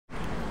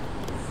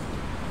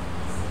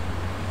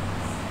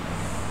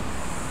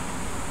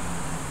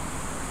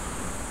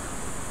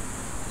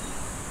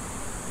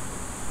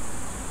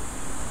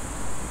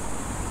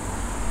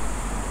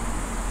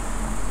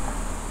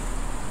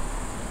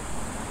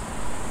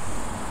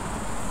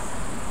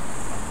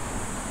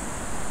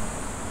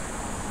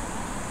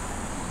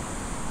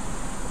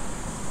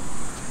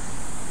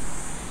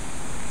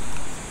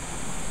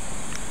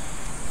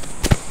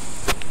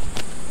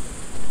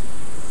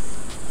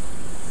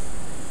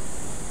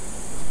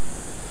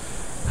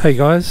Hey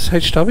guys,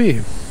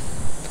 HW.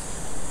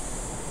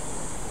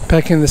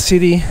 Back in the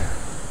city.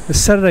 It's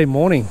Saturday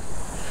morning.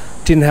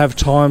 Didn't have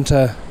time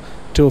to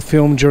do a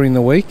film during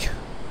the week.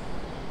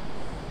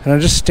 And I'm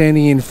just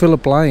standing in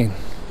Phillip Lane.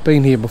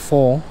 Been here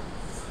before.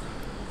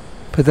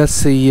 But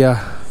that's the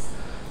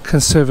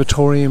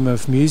Conservatorium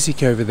of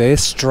Music over there,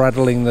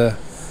 straddling the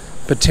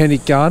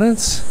Botanic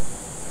Gardens.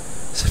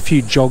 There's a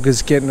few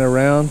joggers getting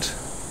around.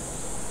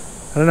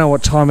 I don't know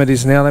what time it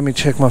is now. Let me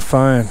check my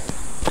phone.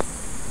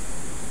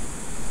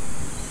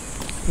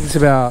 It's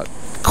about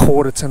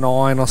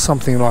 9:15 or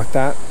something like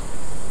that.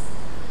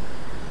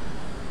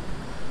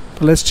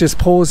 But let's just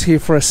pause here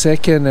for a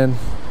second, and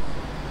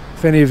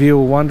if any of you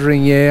are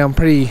wondering, yeah, I'm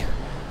pretty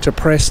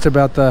depressed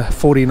about the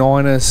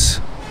 49ers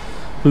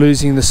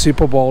losing the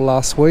Super Bowl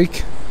last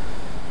week.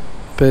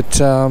 But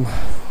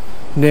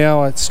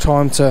now it's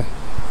time to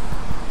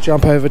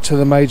jump over to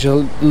the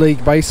Major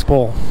League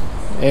Baseball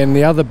and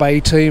the other Bay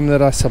team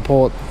that I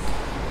support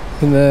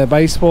in the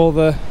baseball,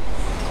 the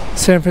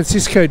San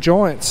Francisco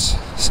Giants.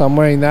 So I'm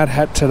wearing that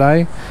hat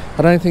today.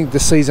 I don't think the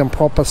season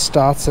proper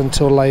starts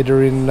until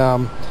later in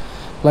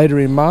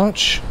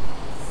March,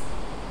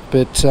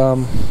 but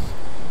I'm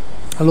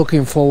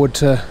looking forward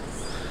to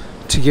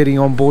getting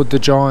on board the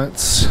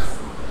Giants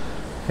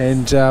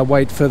and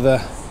wait for the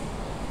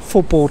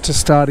football to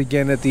start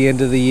again at the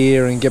end of the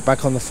year and get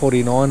back on the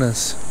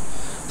 49ers.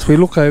 So we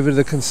look over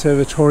the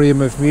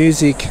Conservatorium of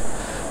Music.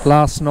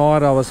 Last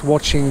night I was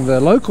watching the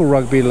local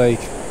rugby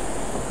league.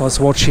 I was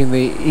watching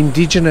the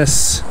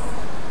Indigenous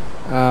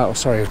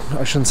sorry,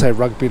 I shouldn't say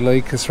rugby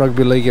league, because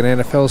rugby league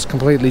and NFL is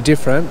completely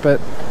different,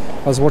 but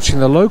I was watching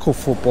the local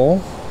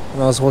football,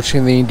 and I was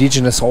watching the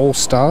Indigenous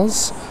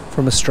All-Stars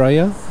from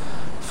Australia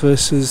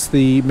versus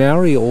the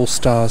Maori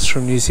All-Stars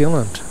from New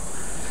Zealand.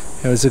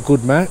 It was a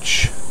good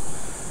match.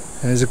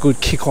 It was a good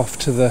kick-off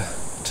to the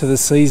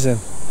season.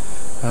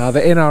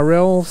 The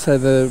NRL, so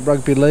the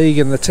rugby league,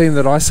 and the team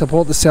that I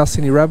support, the South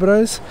Sydney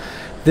Rabbitohs,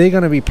 they're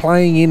going to be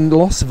playing in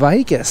Las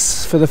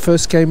Vegas for the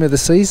first game of the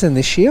season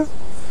this year.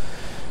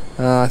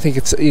 I think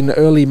it's in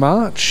early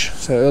March,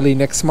 so early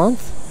next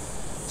month.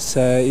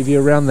 So if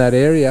you're around that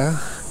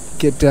area,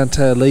 get down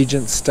to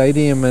Allegiant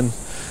Stadium and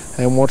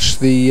watch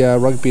the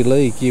rugby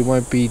league. You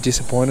won't be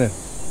disappointed.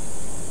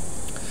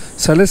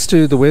 So let's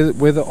do the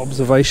weather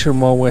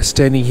observation while we're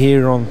standing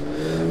here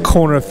on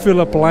corner of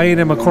Phillip Lane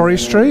and Macquarie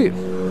Street.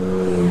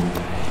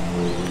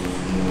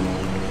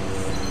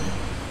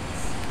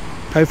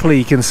 Hopefully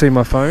you can see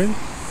my phone.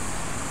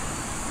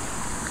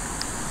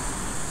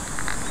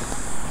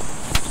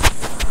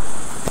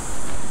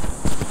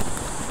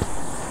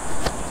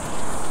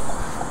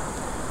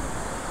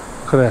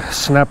 Gotta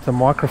snap the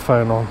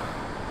microphone on.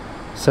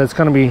 So it's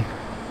going to be,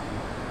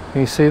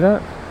 can you see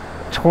that?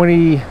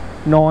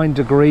 29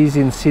 degrees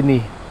in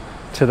Sydney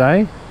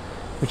today,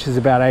 which is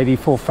about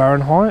 84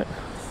 Fahrenheit.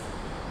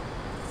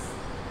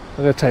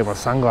 I'm going to take my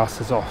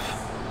sunglasses off.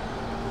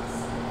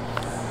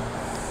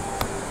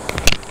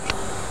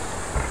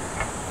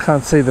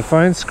 Can't see the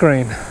phone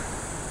screen.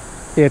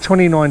 Yeah,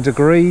 29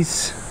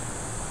 degrees.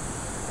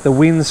 The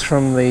wind's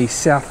from the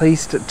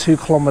southeast at 2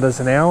 kilometers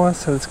an hour,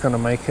 so it's going to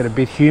make it a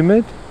bit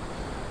humid.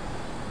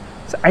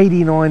 It's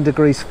 89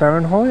 degrees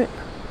Fahrenheit,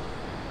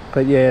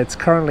 but yeah, it's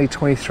currently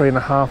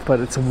 23.5, but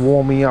it's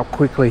warming up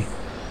quickly.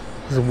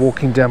 I was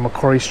walking down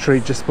Macquarie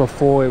Street just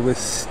before, it was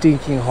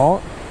stinking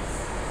hot,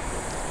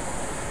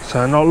 so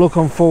I'm not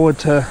looking forward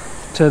to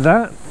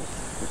that,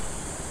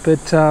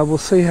 but we'll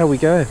see how we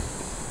go.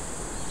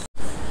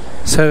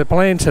 So the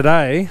plan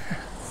today,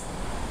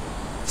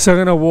 so I'm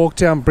going to walk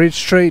down Bridge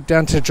Street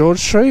down to George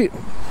Street.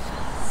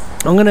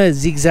 I'm going to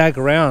zigzag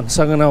around,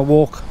 so I'm going to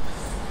walk,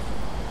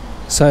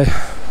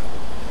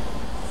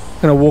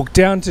 going to walk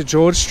down to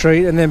George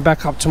Street and then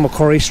back up to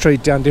Macquarie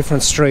Street down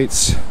different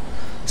streets.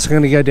 So I'm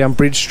going to go down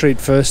Bridge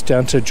Street first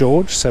down to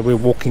George, so we're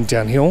walking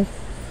downhill,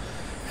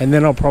 and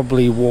then I'll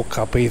probably walk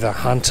up either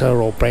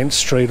Hunter or Brent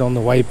Street on the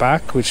way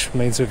back, which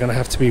means we're going to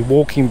have to be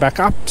walking back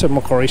up to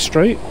Macquarie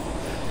Street.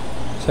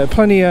 So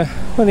plenty of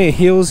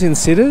hills in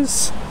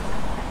Sitters.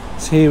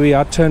 So here we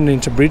are turning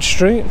into Bridge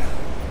Street.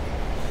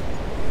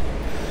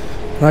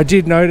 And I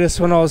did notice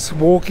when I was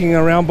walking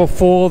around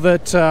before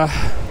that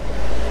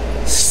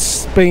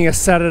being a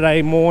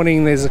Saturday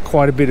morning, there's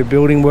quite a bit of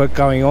building work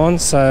going on,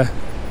 so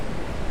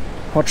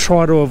I'll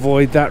try to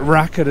avoid that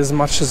racket as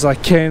much as I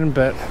can,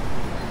 but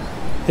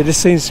it just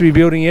seems to be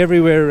building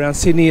everywhere around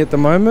Sydney at the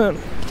moment.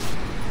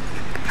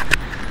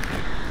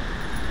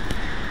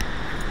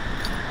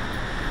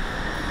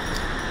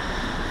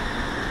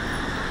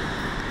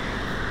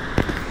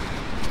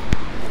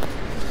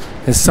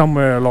 And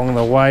somewhere along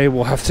the way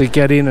we'll have to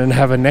get in and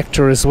have a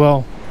nectar as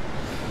well.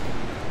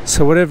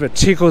 So whatever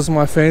tickles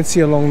my fancy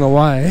along the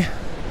way,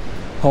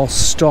 I'll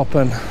stop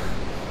and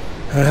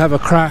have a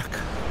crack.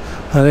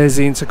 And there's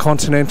the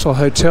Intercontinental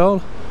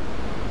Hotel.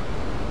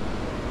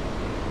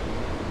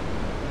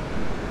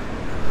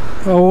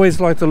 I always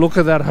like the look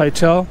of that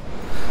hotel.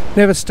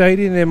 Never stayed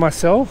in there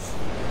myself.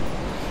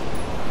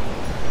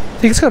 I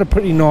think it's got a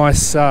pretty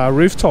nice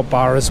rooftop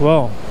bar as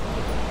well.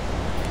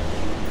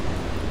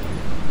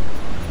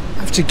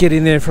 Have to get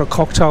in there for a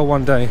cocktail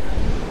one day.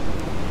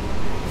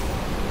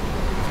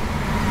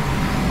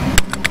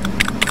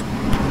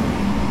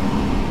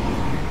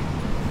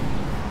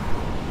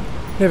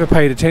 Never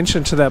paid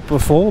attention to that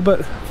before,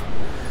 but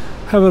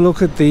have a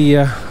look at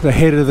the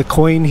head of the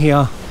Queen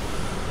here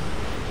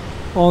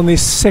on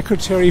this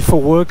Secretary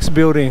for Works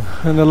building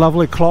and the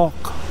lovely clock.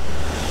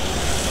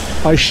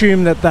 I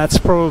assume that that's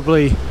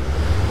probably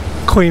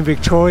Queen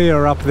Victoria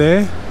up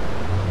there,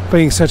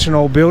 being such an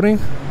old building.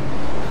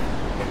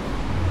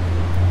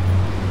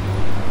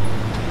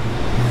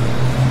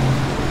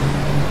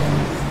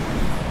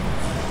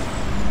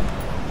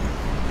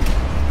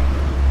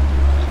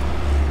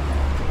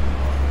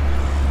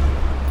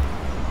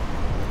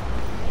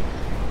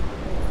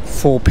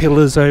 Four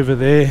pillars over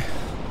there.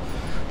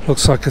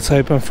 Looks like it's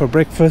open for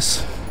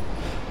breakfast.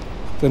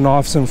 The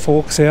knives and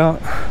forks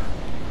out.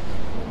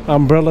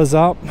 Umbrellas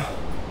up.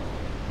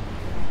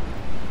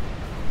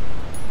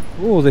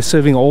 Oh, they're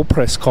serving all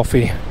press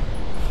coffee.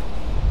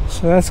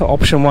 So that's an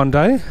option one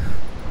day.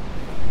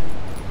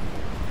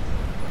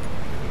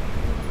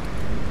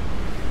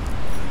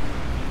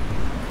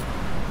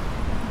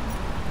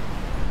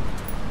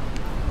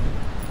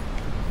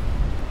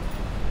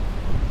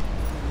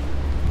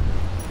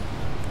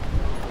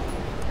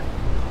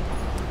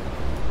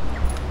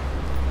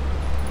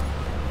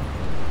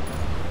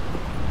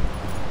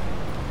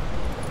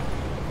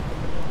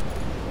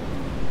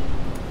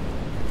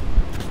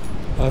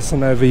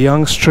 Passing over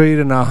Young Street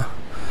and our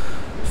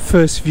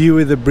first view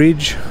of the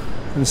bridge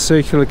and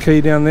Circular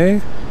Quay down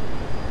there.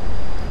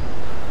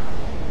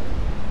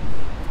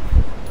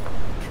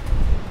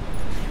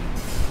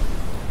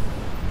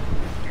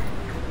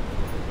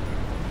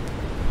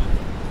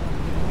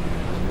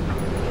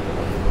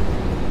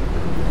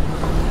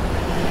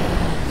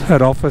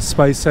 That office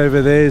space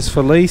over there is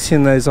for lease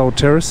in those old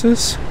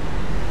terraces.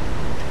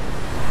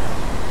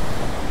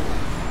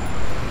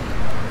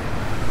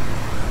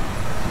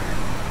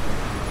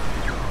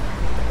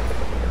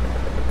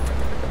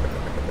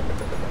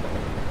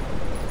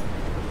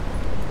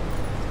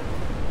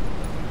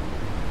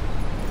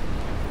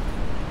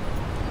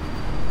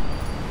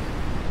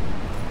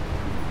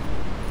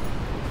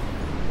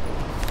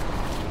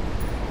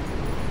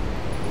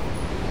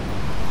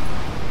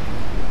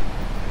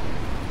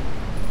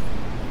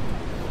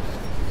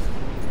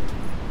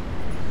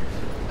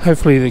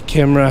 Hopefully the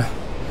camera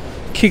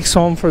kicks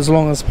on for as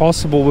long as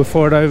possible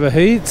before it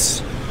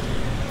overheats.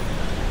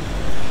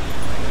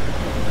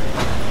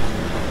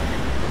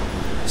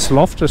 It's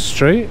Loftus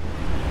Street.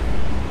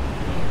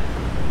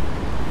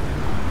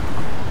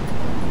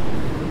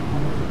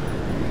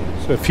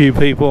 So a few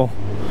people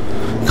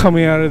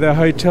coming out of their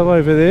hotel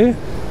over there.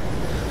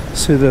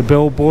 See the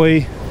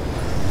bellboy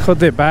got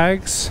their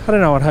bags. I don't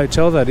know what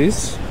hotel that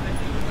is.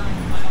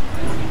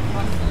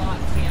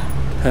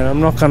 And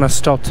I'm not going to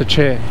stop to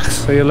check,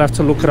 so you'll have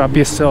to look it up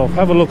yourself.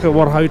 Have a look at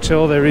what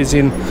hotel there is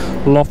in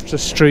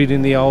Loftus Street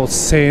in the old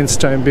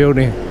sandstone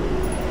building.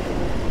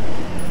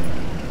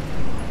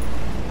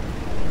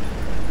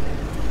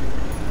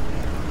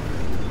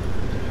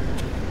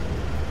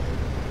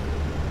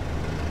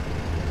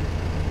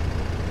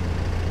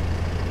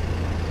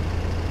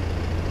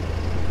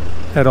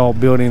 That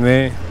old building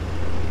there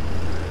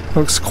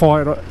looks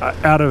quite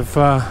out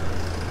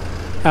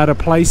of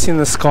place in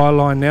the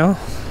skyline now.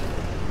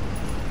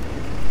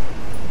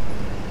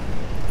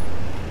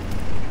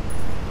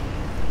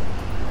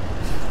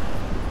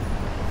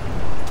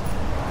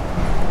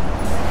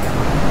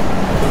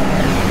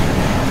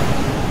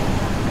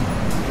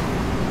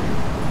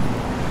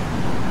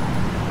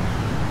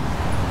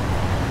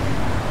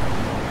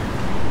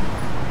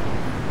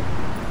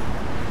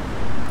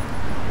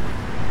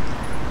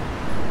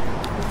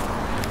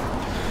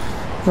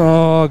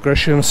 Oh,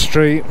 Gresham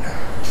Street.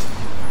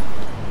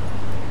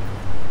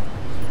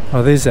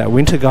 Oh, there's that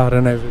Winter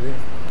Garden over there.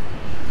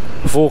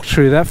 I've walked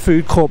through that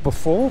food court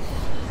before,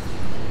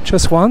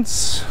 just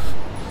once.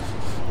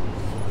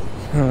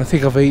 I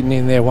think I've eaten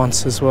in there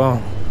once as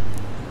well.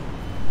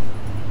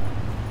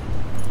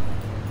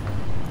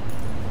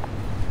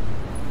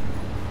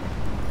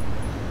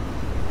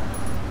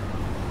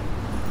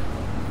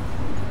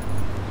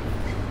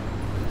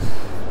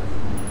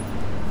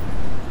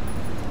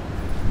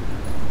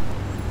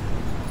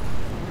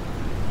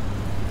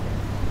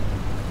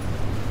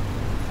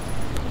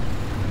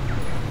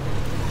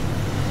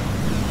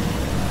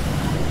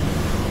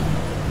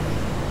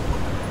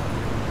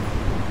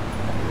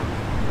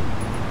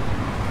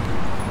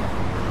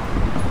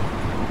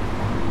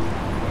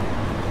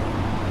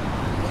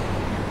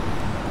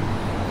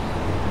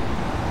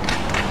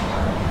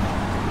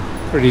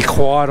 Pretty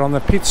quiet on the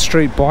Pitt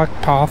Street bike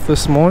path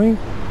this morning.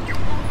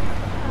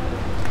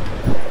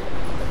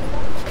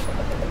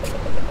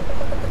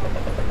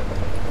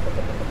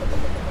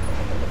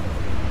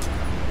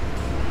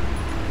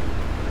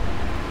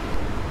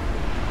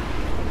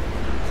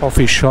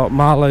 Coffee shop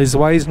Marlowe's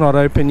Way's not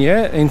open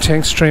yet in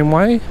Tank Stream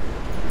Way.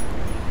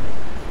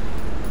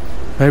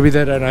 Maybe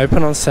they don't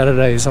open on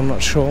Saturdays, I'm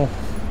not sure.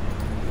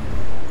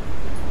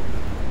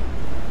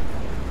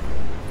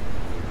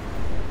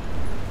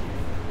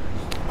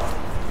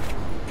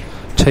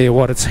 Tell you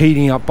what, it's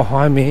heating up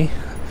behind me.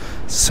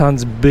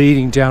 Sun's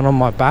beating down on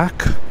my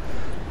back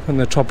on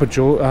the top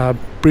of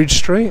Bridge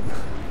Street.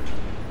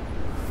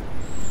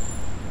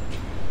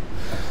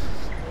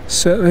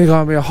 Certainly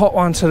going to be a hot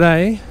one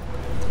today.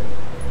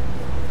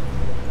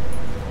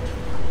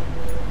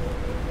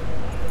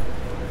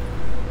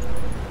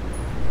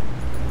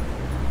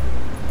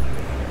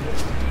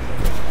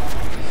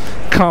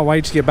 Can't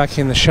wait to get back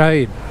in the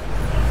shade.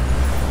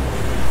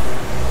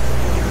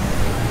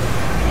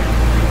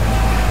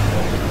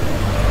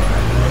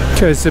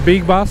 Goes the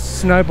big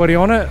bus, nobody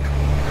on it.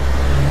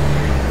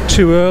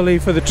 Too early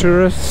for the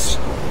tourists.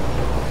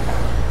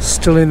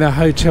 Still in the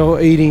hotel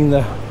eating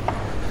the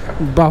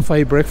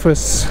buffet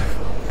breakfast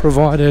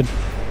provided.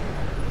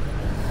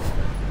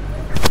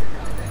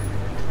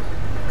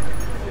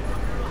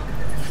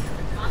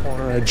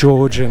 Corner of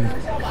George and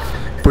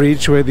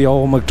Bridge, where the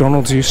old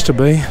McDonald's used to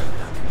be.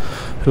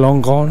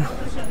 Long gone.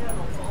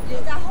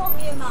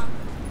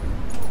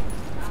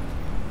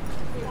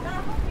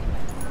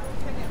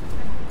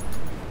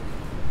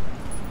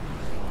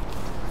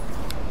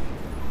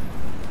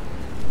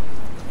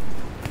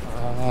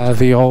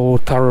 The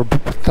old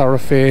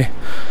thoroughfare,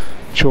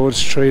 George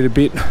Street, a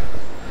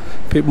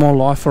bit more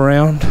life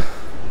around.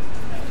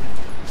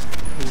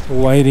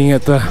 People waiting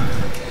at the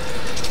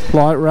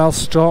light rail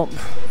stop.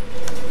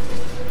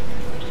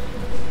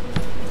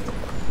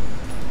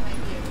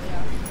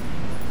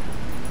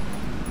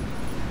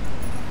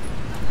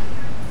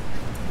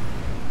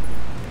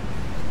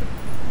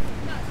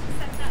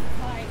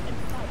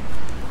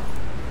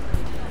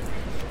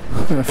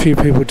 A few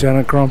people down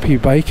at Grumpy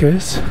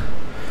Baker's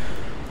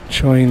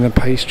enjoying the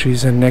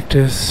pastries and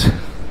nectars.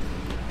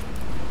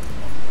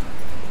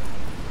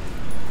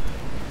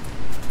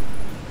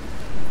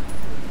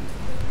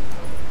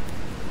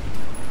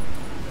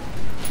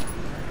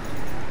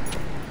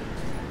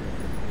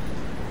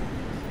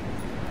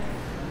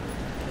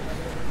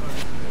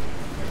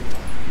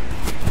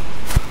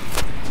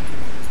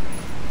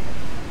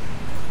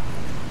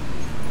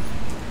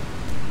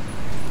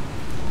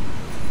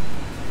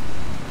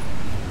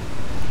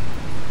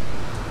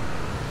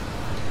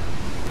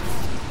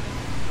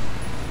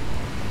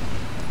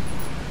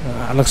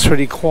 It looks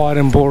pretty quiet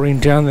and boring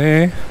down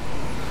there,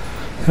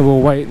 and we'll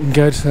wait and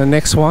go to the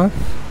next one.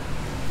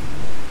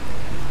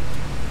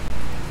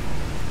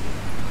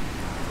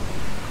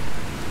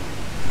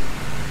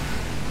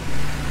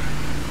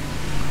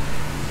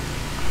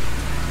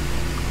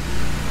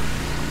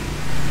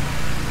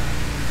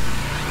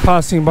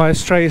 Passing by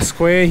Australia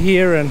Square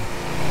here and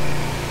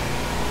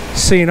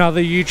seeing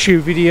other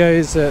YouTube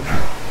videos that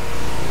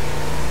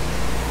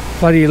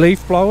bloody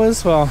leaf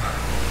blowers. Well,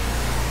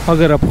 I've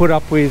got to put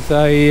up with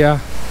a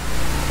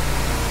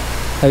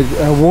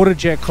water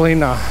jet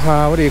cleaner.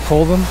 What do you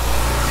call them?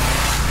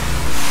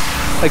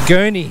 A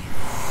gurney.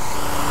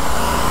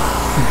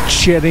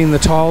 Jetting the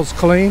tiles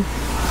clean.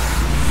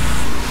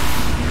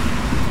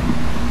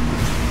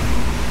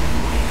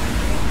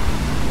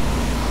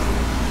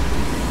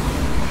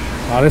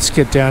 Right, let's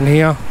get down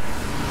here.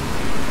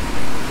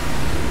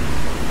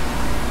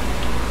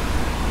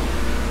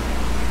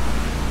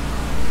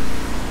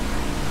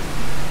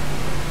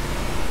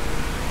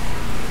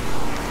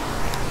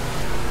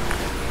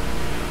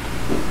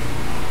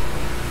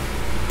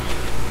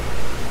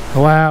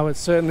 Wow, it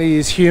certainly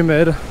is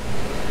humid.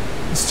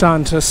 It's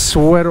starting to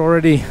sweat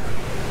already.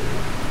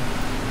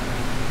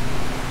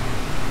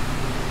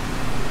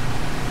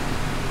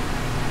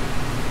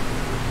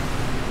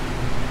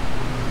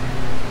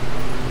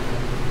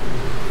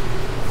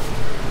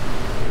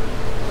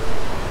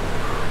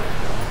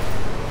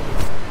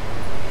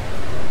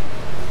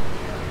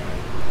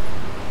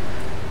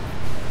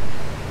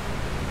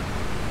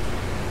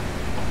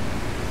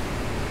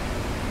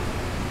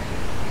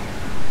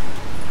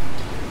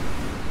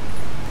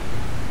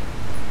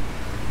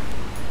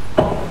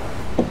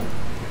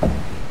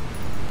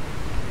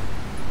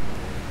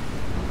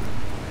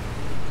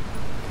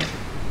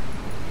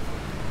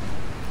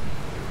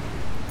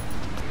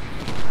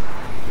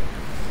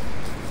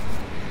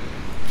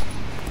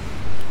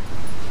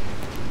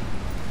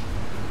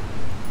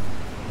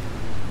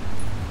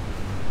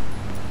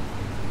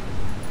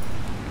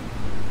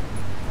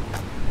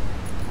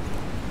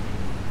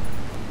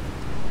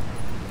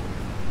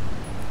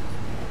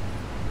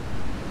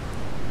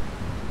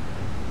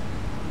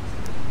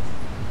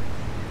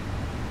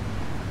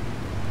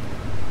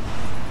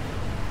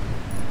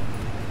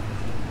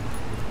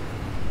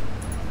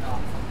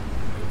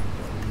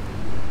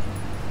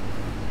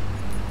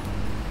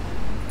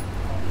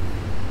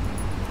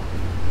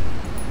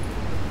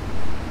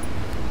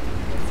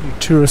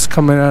 Tourists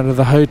coming out of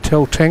the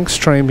hotel tank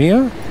stream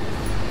here.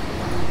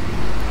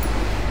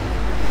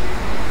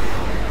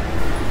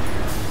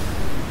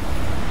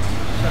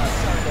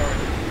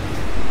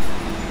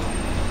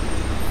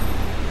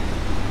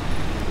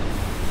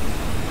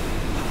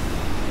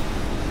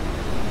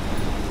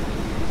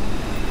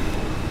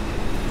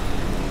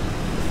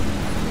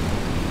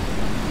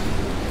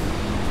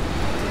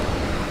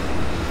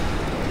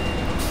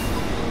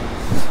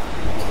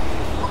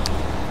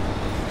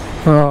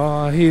 Oh,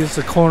 Here's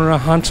the corner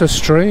of Hunter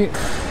Street.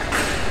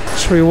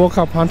 Should we walk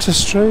up Hunter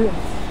Street?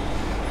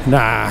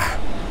 Nah.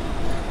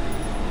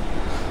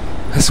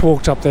 I just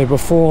walked up there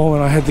before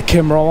when I had the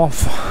camera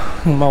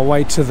off on my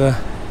way to the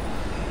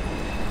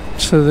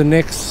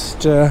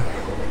next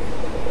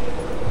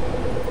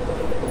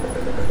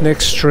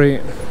next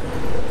street.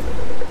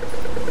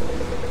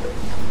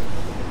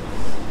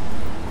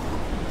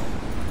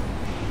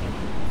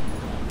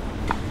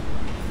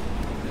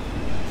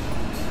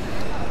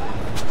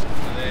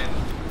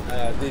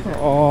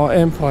 Oh,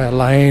 Empire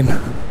Lane.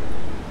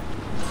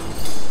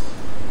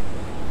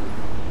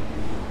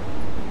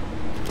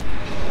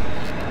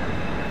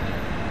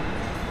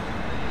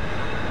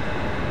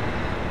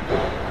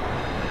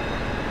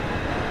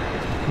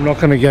 I'm not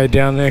going to go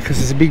down there because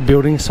there's a big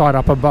building site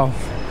up above.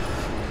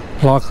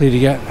 Likely to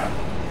get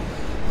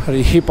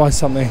hit by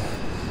something.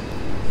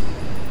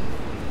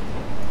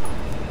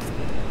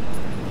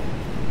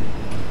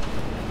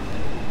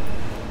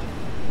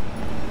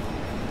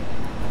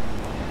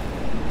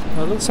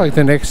 It looks like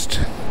the next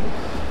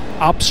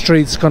up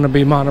street's going to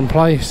be Martin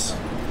Place.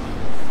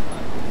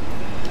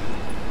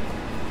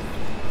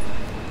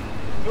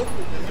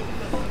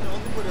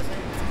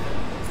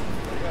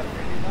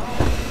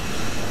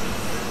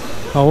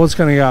 I was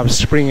going to go up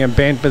Spring and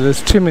Bent, but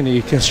there's too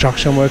many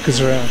construction workers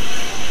around.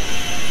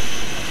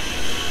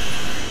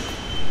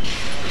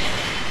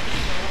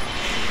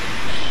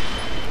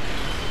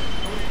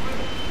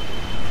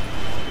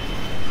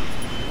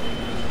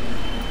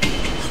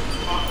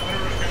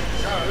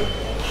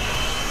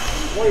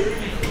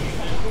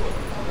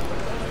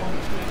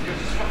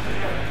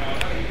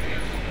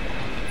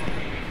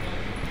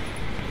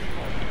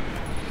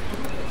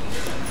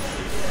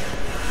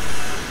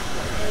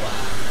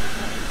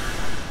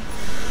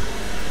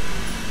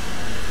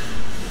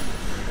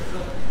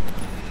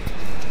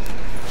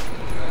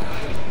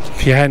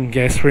 If you hadn't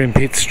guessed, we're in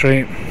Pitt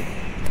Street.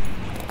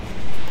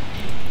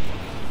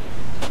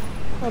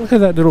 Oh, look at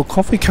that little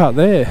coffee cart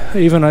there,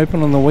 even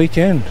open on the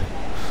weekend.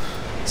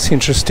 It's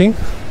interesting.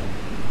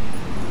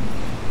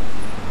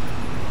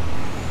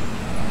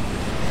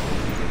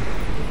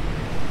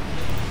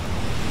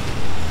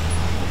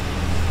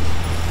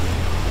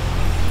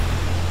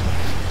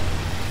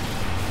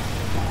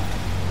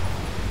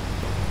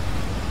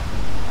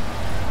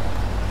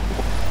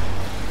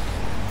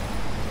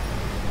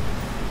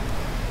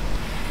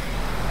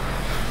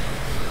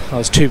 I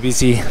was too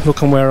busy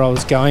looking where I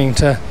was going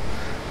to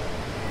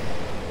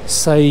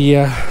say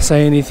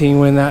anything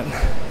when that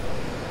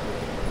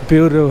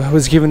builder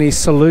was giving his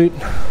salute,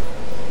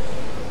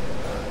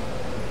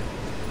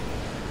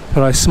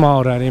 but I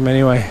smiled at him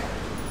anyway.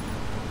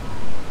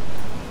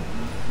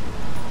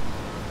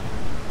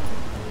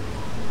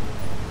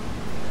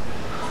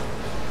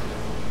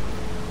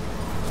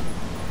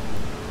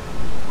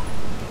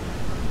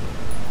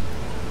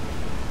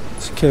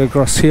 Let's get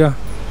across here.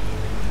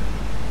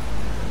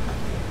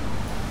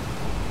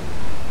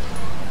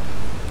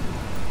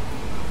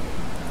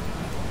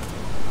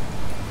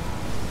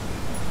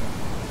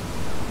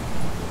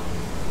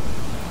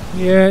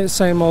 Yeah,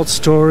 same old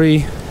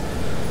story.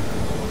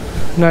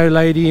 No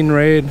lady in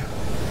red,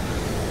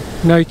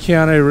 no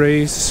Keanu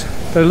Reeves,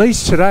 but at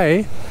least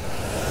today,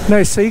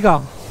 no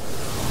seagull. Look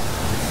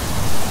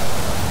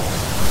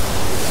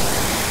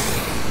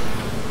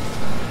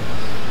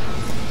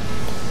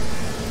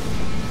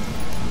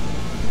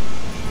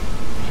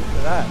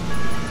at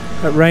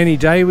that. That rainy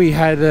day we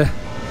had,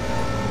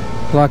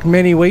 like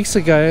many weeks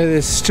ago,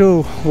 there's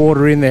still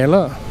water in there,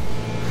 look.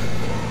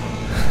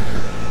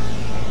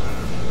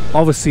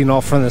 Obviously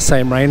not from the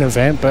same rain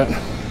event, but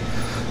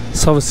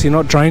it's obviously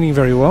not draining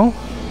very well.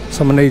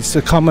 Someone needs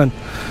to come and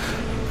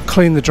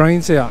clean the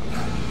drains out.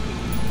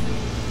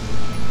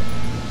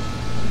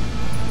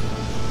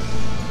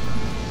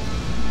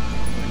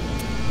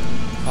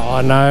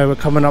 Oh no, we're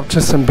coming up to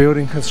some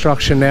building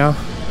construction now,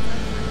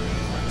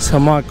 so I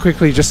might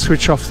quickly just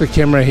switch off the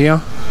camera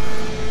here.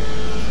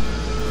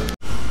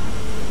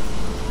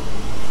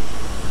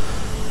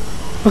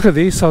 Look at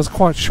this, I was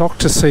quite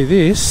shocked to see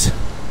this.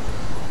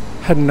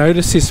 Hadn't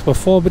noticed this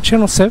before, but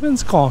Channel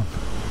 7's gone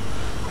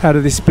out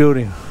of this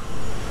building.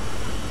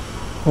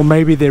 Or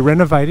maybe they're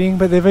renovating,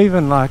 but they've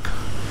even like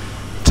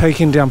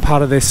taken down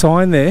part of their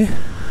sign there.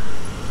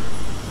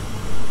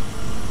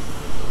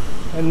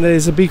 And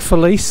there's a big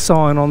Felice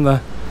sign on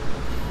the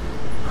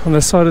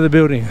side of the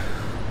building.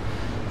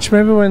 Do you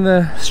remember when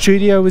the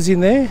studio was in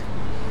there?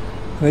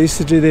 They used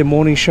to do their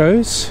morning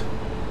shows.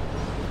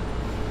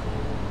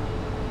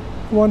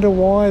 I wonder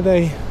why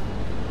they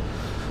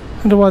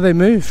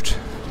moved.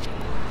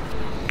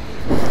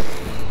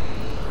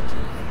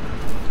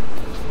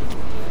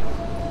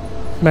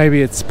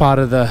 Maybe it's part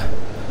of the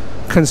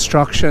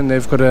construction.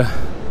 They've got to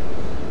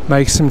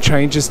make some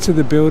changes to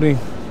the building,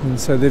 and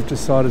so they've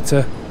decided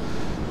to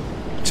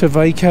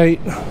vacate.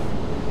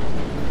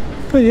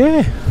 But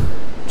yeah,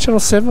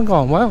 Channel 7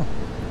 gone. Wow.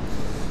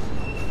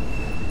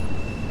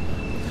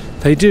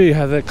 They do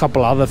have a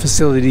couple other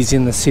facilities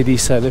in the city,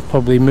 so they've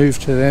probably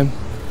moved to them.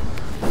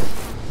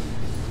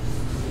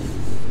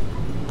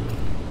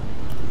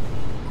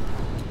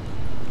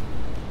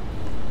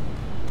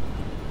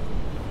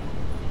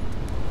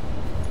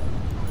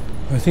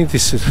 think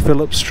this is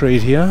Phillip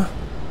Street here.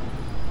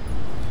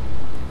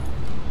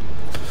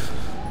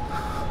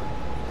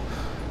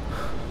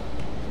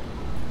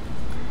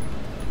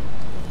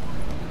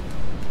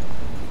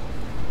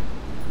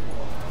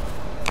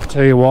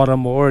 Tell you what,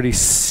 I'm already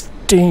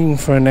stinging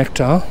for a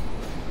nectar,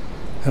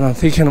 and I'm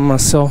thinking to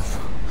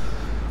myself,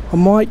 I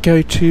might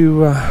go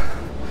to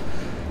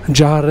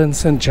Jardine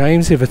St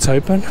James if it's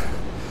open.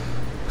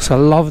 So I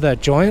love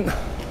that joint.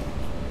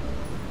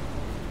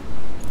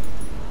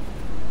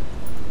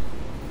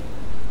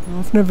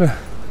 I've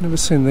never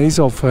seen these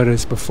old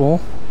photos before.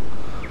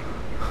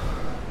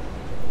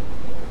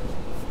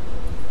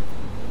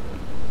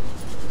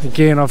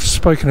 Again, I've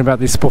spoken about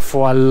this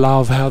before. I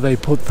love how they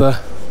put the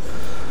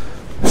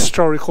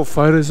historical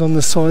photos on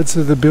the sides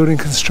of the building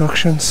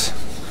constructions.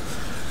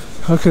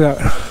 Look at that.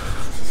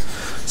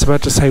 It's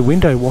about to say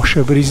window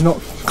washer, but he's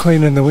not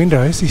cleaning the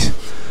windows, he's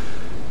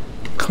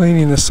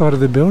cleaning the side of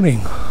the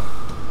building.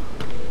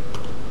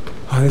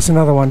 Oh, there's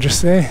another one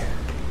just there.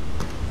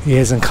 He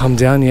hasn't come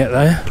down yet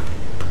though.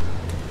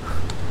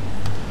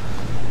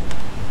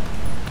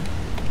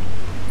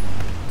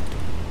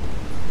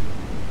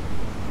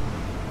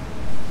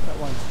 That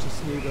one's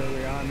just near where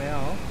we are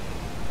now.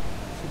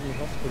 Sydney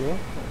Hospital.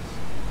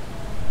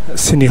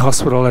 That's Sydney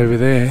Hospital over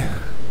there.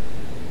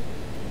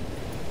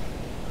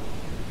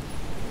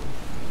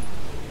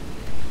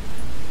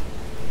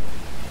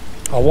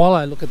 Oh, while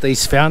I look at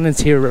these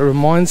fountains here, it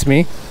reminds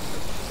me,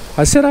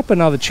 I set up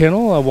another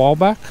channel a while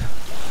back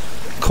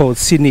called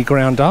Sydney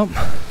Ground Up.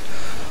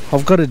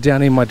 I've got it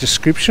down in my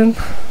description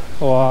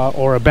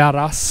or about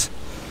us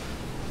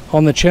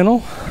on the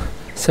channel.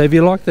 So if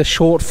you like the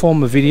short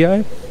form of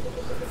video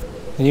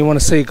and you want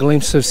to see a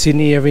glimpse of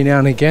Sydney every now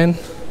and again,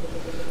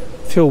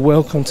 feel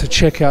welcome to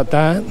check out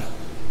that.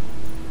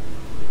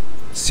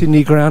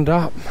 Sydney Ground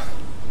Up.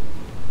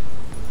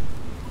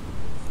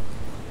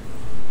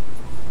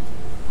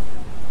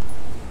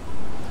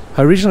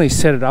 I originally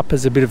set it up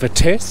as a bit of a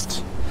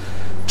test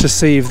to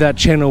see if that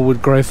channel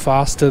would grow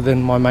faster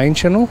than my main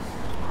channel.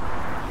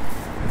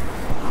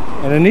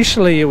 And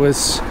initially it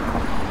was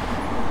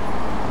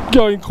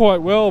going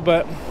quite well,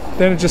 but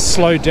then it just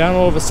slowed down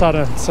all of a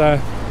sudden. So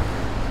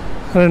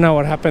I don't know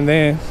what happened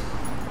there.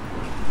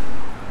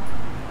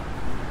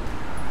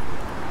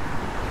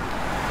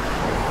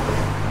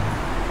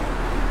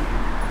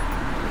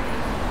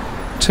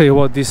 Tell you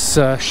what, this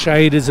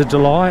shade is a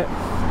delight.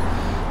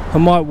 I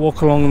might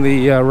walk along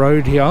the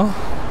road here.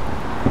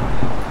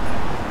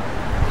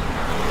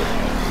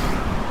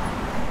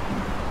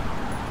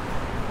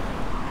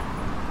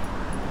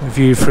 A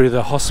view through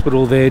the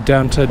hospital there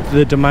down to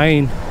the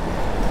Domain.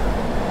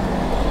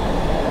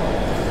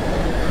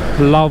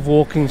 Love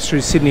walking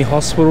through Sydney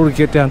Hospital to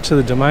get down to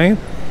the Domain.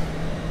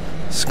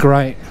 It's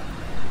great.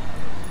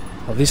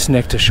 Oh, this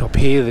nectar shop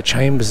here, the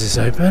Chambers, is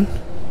open.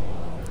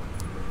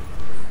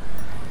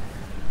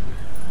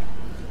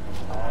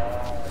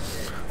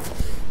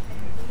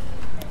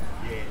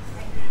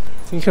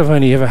 I think I've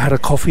only ever had a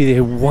coffee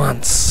there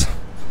once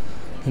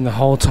in the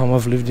whole time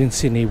I've lived in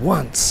Sydney.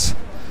 Once.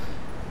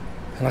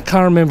 And I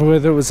can't remember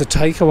whether it was a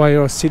takeaway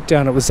or a sit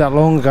down. It was that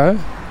long ago.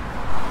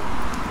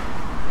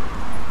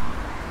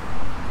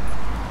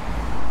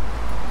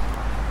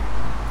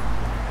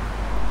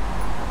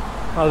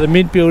 Oh, the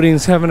mid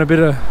building's having a bit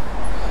of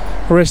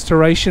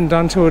restoration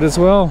done to it as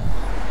well.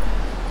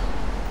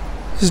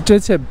 There's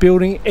dead set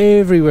building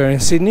everywhere in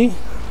Sydney.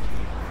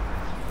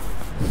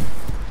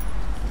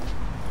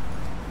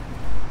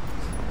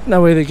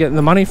 Know where they're getting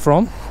the money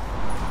from.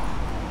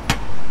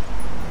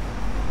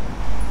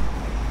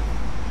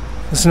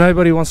 Because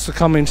nobody wants to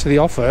come into the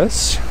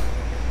office,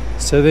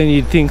 so then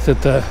you'd think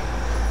that the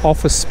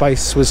office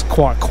space was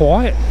quite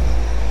quiet,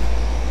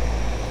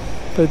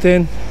 but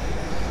then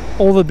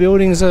all the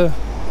buildings are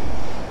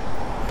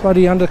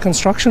bloody under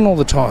construction all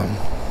the time.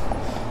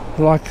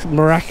 Like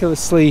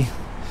miraculously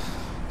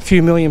a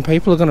few million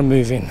people are going to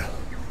move in.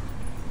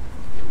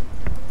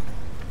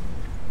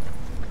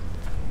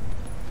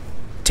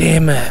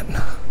 Damn it.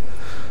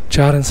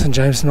 Jardine St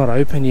James not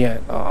open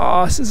yet.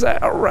 Oh, this is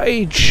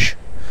outrage.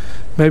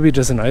 Maybe it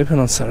doesn't open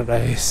on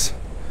Saturdays.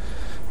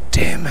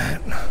 Damn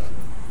it.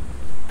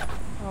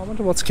 I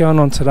wonder what's going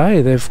on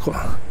today. They've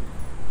got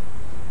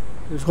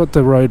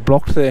the road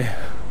blocked there.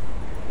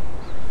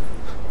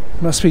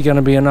 Must be going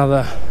to be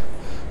another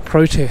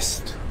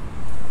protest.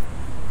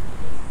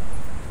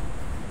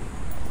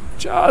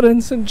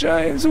 Jardine St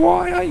James,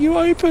 why aren't you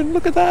open?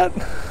 Look at that.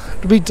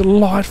 It'd be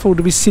delightful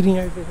to be sitting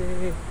over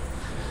there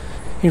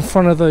in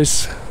front of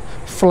those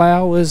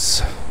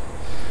flowers,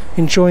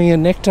 enjoying a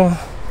nectar.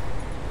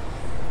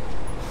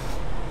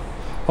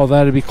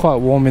 Although it'd be quite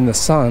warm in the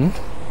sun,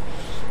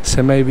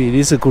 so maybe it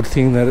is a good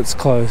thing that it's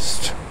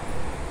closed.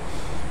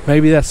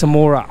 Maybe that's a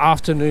more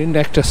afternoon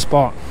nectar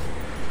spot.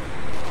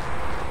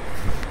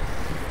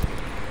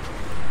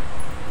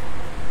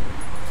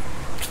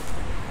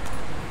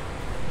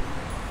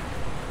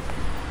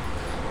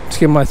 Let's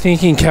get my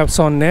thinking caps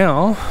on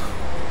now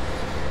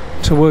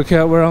to work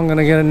out where I'm going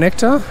to get a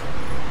nectar.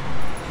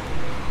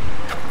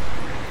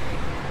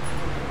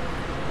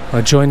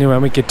 I'll join you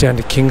when we get down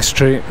to King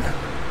Street.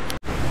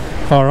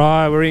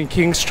 Alright, we're in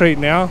King Street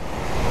now.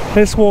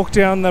 Let's walk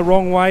down the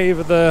wrong way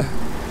of the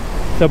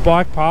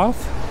bike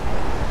path,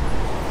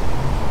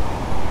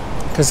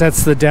 because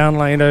that's the down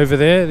lane over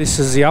there. This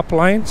is the up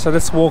lane, so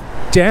let's walk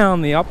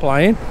down the up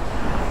lane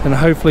and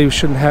hopefully we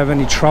shouldn't have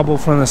any trouble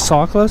from the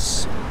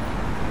cyclists.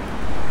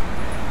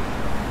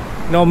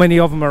 Not many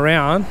of them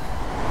around.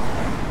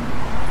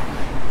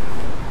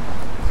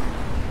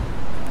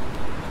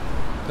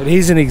 But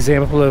here's an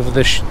example of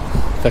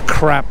the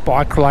crap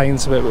bike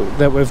lanes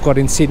that we've got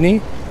in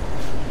Sydney.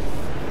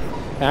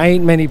 There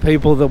ain't many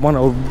people that want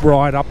to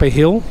ride up a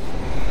hill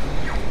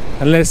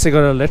unless they've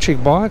got an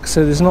electric bike,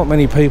 so there's not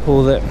many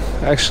people that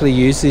actually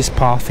use this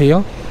path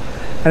here,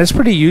 and it's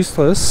pretty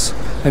useless.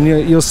 And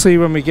you'll see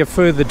when we get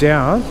further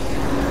down,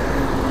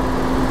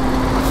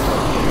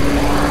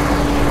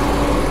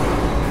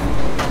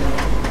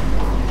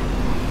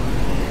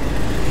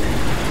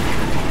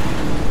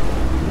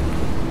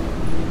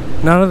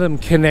 none of them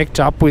connect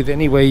up with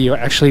anywhere you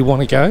actually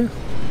want to go.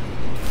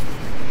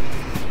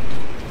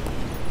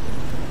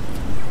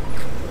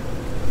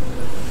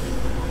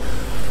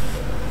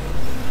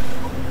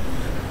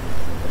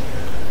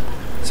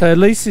 So at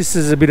least this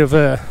is a bit of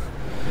a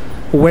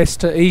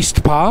west to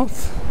east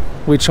path,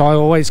 which I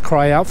always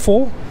cry out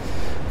for.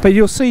 But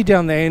you'll see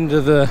down the end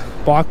of the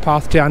bike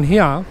path down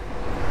here,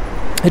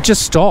 it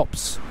just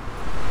stops.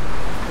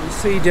 You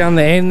see down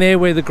the end there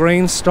where the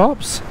green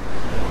stops.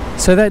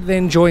 So that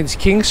then joins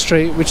King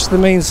Street, which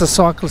means the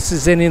cyclist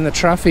is then in the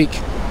traffic,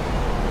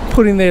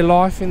 putting their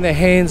life in the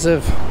hands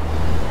of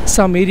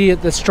some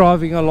idiot that's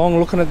driving along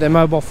looking at their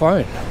mobile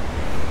phone.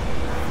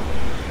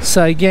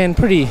 So again,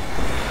 pretty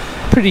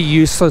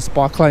useless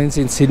bike lanes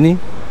in Sydney.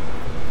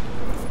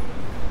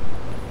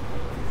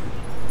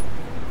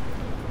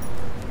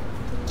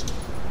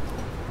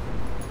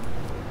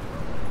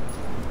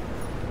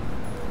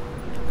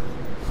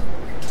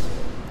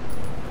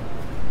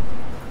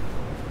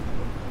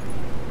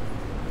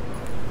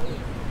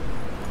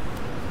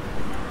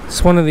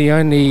 It's one of the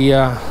only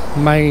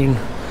main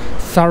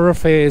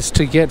thoroughfares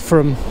to get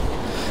from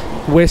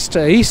west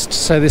to east,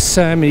 so there's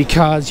so many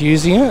cars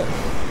using it.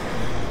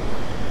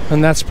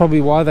 And that's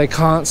probably why they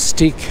can't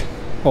stick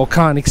or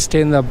can't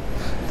extend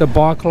the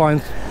bike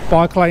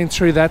lane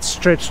through that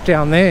stretch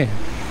down there.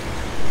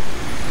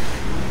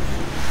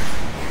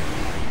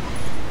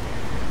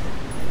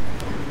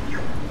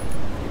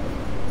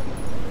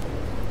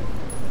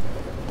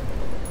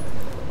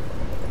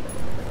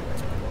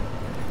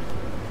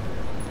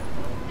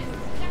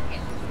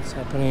 What's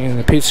happening in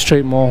the Pitt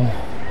Street Mall?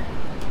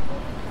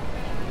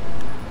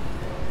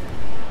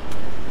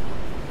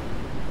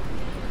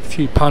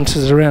 Few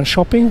punters around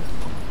shopping.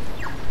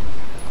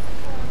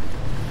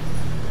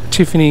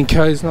 Tiffany &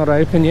 Co's not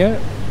open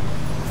yet.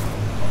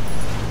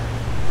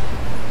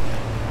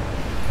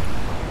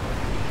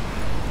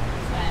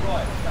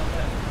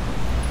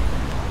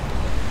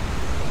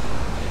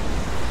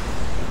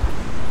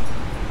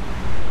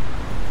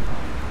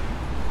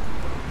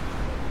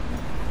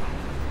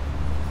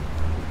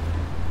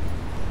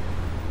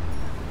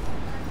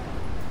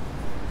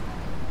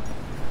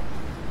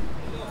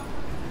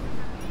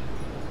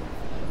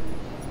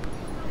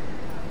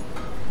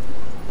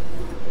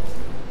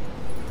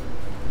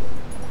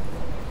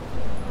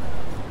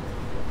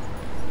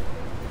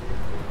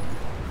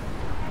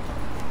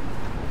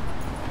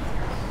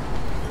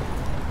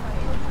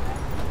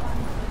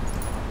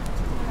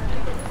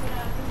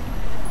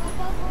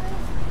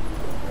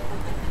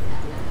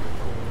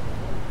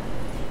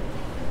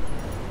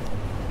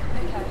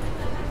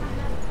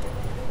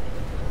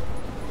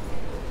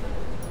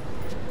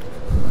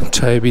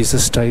 Toby's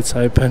estate's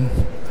open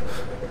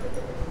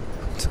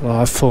till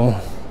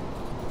I4.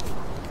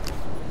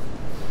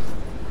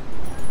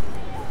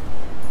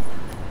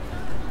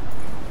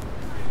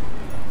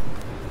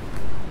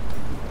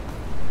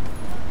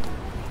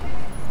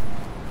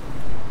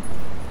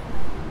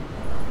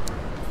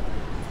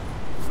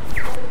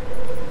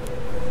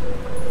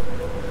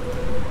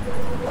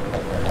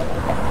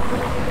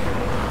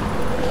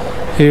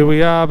 Here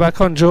we are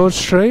back on George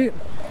Street.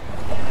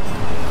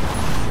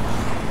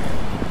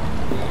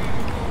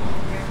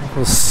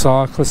 The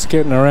cyclists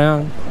getting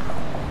around.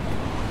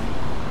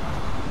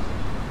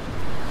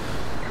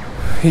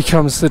 Here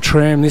comes the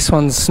tram. This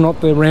one's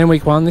not the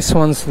Randwick one, this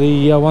one's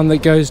the one that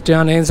goes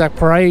down Anzac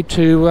Parade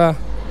to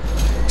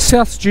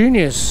South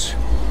Juniors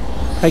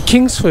at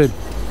Kingsford.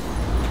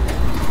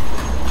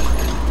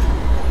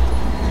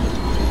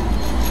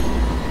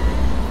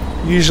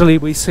 Usually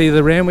we see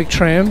the Randwick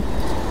tram.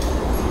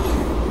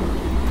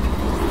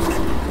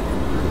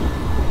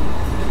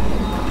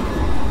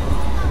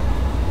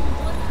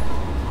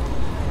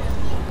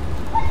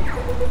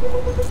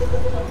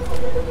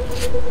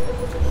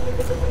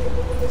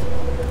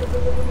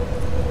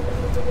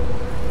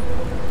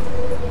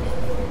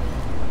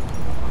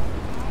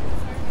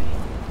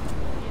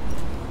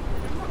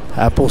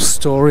 Apple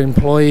Store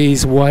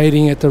employees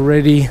waiting at the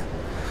ready,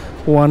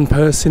 one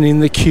person in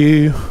the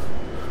queue,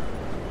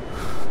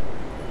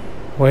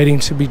 waiting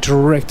to be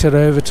directed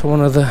over to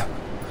one of the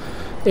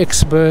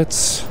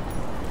experts.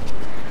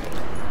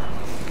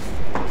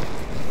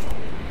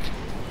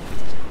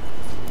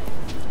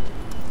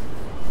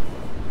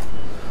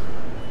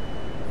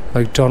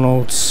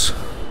 McDonald's,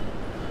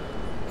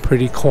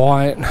 pretty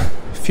quiet,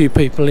 a few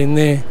people in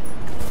there.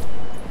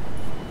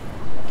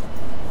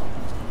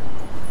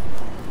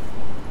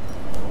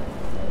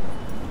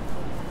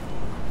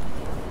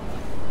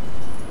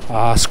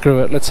 Ah,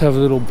 screw it, let's have a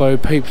little bow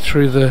peep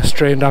through the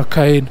Strand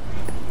Arcade.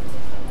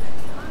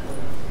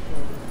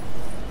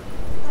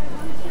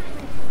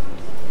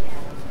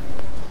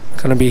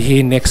 Gonna be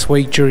here next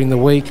week during the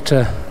week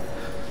to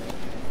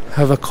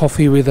have a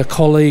coffee with a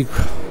colleague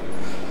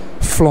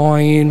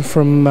flying in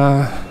from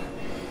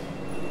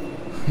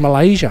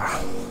Malaysia.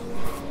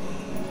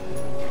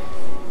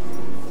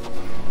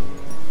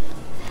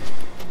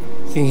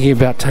 Thinking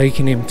about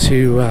taking him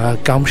to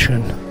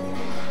Gumption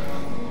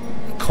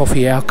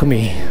Coffee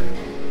Alchemy.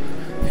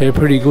 They're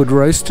pretty good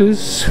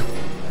roasters,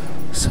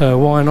 so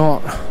why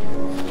not?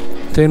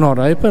 They're not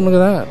open, look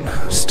at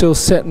that. Still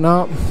setting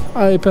up.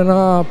 Open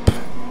up.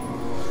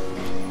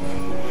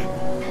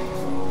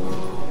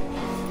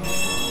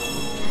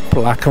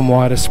 Black and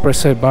white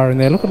espresso bar in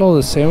there. Look at all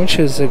the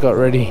sandwiches they got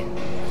ready.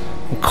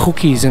 And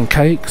cookies and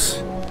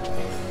cakes.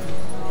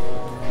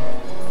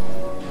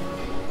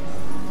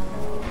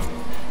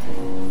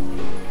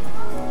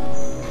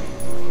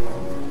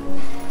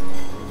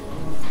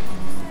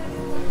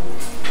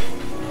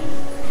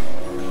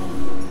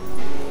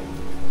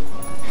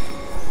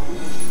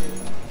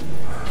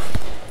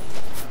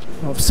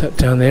 I've sat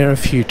down there a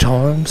few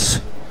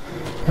times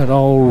at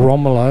old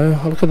Romolo.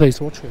 Oh, look at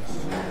these watches.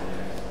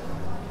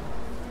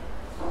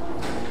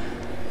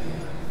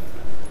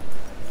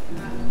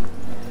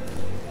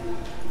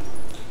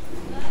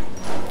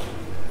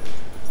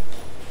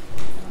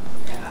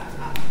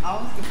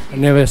 I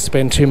never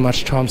spend too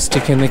much time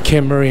sticking the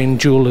camera in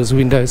jewelers'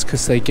 windows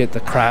because they get the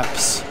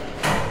craps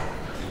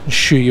and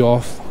shoo you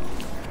off.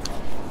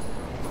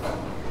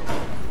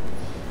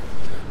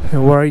 They're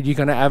worried you're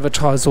going to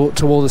advertise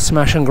to all the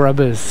smash and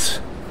grabbers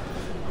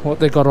what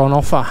they got on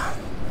offer.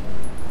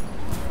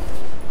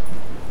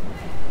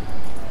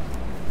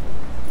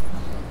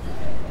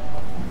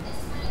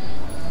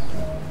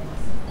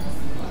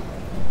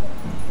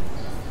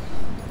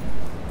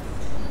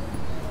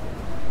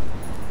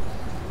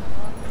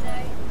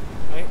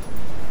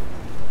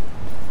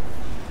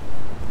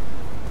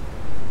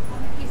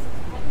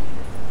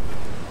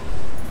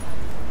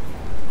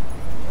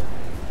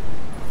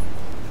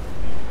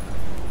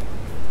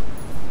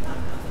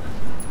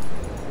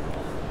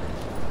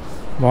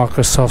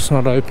 Microsoft's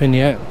not open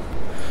yet.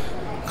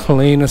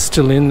 Colleen is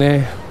still in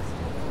there,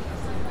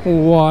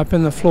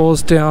 wiping the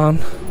floors down,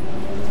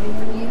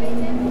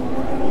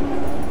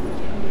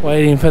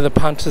 waiting for the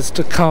punters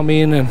to come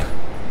in and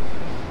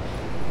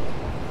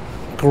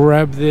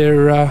grab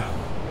their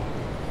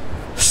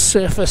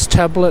Surface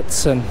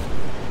tablets and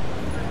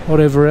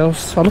whatever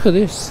else. Oh, look at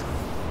this.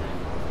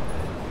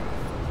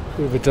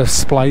 We have a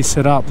display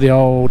set up, the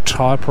old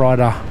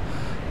typewriter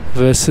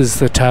versus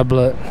the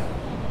tablet.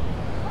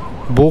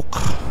 Book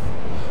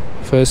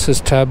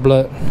versus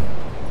tablet,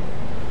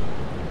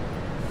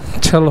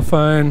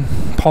 telephone,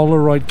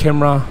 Polaroid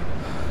camera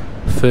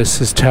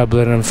versus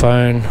tablet and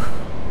phone,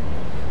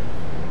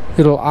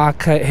 little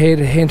arcade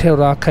handheld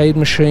arcade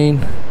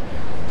machine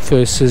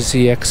versus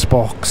the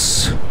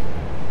Xbox.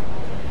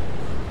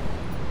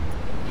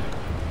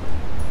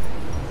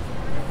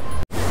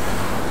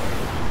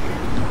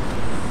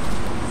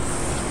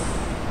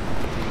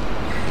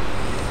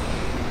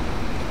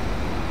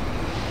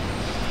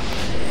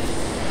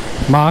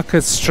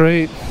 Market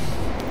Street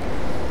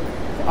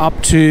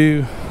up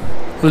to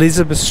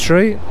Elizabeth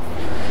Street.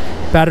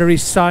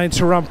 Battery's starting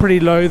to run pretty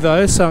low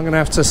though, so I'm going to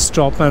have to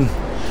stop and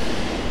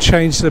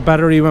change the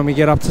battery when we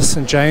get up to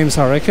St James,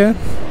 I reckon.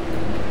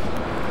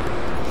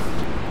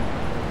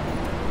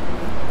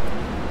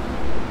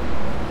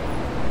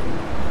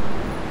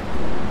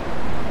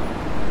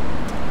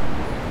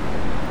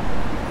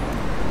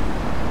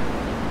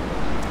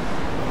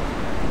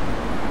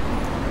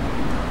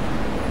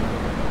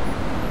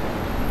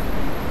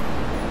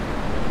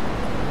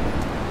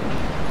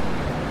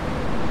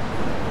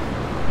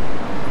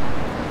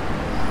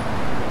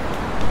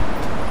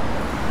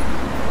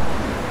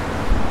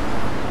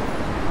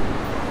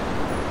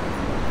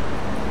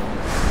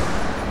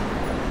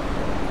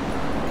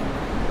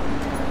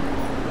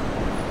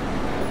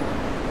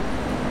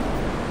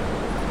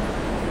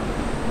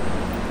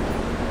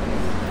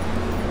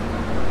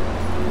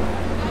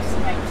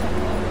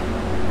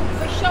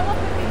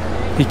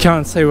 You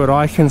can't see what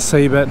I can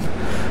see, but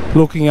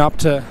looking up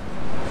to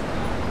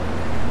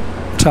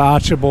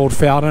Archibald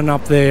Fountain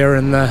up there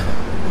and the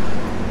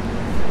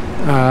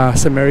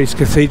St Mary's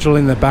Cathedral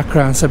in the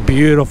background, it's a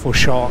beautiful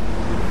shot.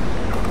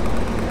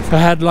 If I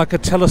had like a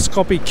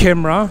telescopic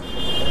camera,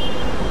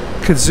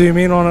 could zoom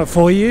in on it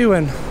for you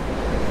and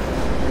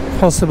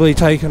possibly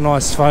take a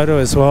nice photo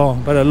as well,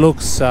 but it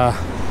looks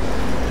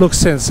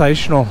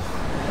sensational.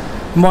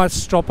 Might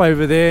stop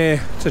over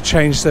there to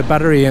change the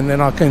battery and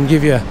then I can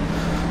give you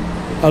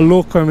a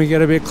look when we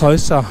get a bit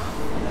closer.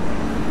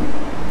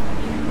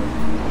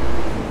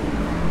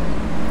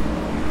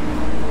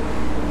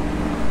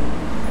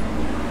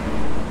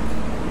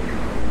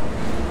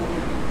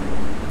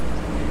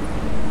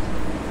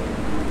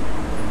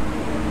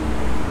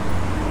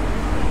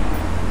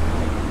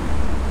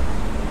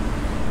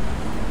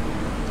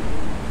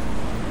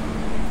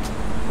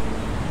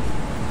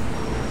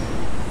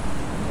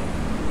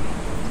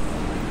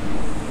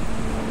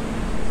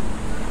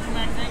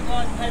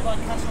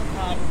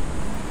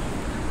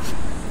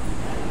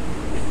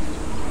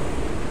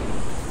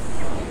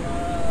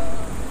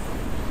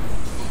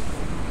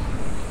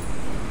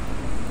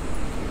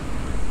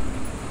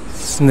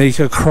 Sneak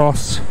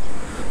across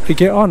to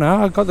get on.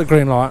 I got the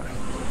green light.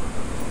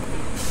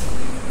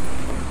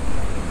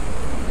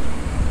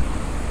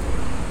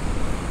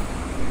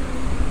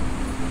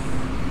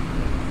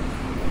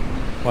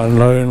 One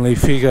lonely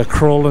figure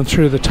crawling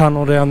through the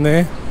tunnel down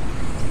there.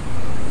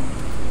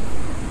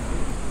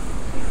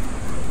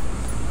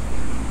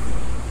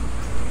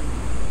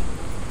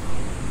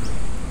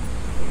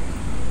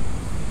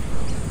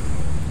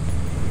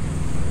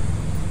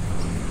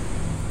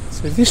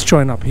 So if this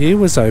joint up here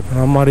was open,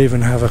 I might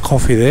even have a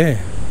coffee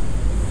there.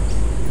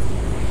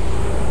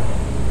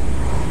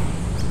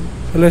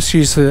 So let's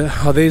use the,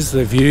 oh, there's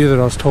the view that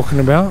I was talking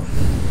about.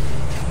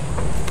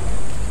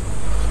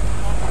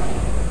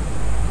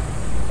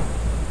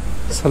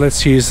 So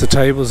let's use the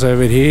tables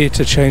over here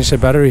to change the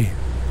battery.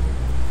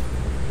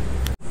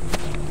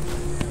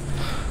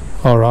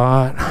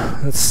 Alright,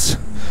 let's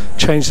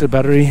change the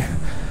battery.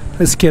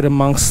 Let's get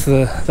amongst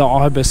the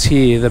ibis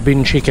here, the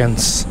bin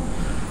chickens.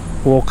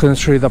 Walking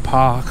through the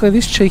park. Look at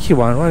this cheeky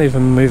one, won't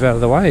even move out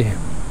of the way.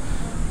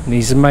 And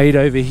his mate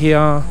over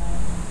here.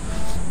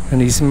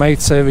 And his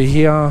mates over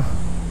here. Oh,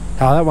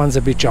 that one's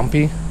a bit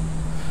jumpy.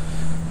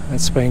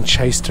 It's being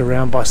chased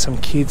around by some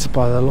kids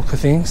by the look of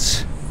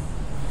things.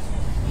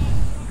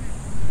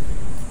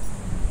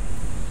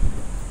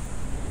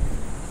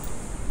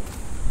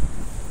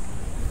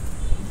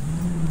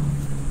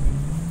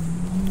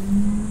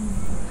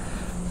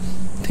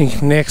 I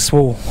think next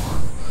we'll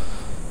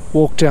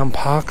walk down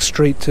Park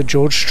Street to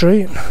George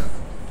Street,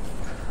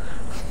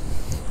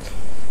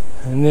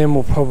 and then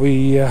we'll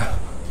probably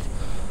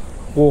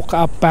walk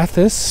up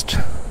Bathurst.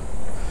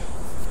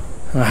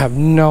 I have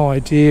no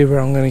idea where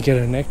I'm going to get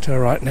a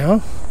nectar right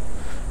now,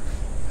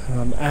 and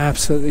I'm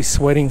absolutely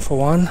sweating for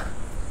one.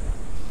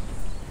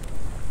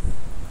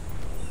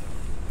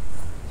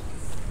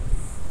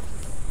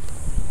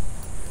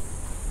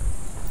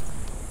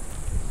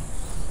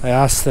 I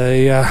asked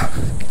the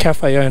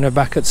cafe owner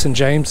back at St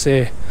James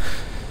there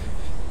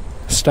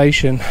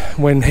station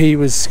when he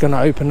was going to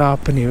open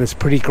up, and he was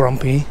pretty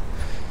grumpy,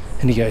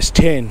 and he goes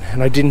 10,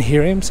 and I didn't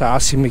hear him, so I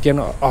asked him again,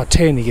 oh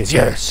 10, he goes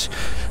yes.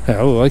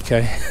 Oh,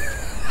 okay.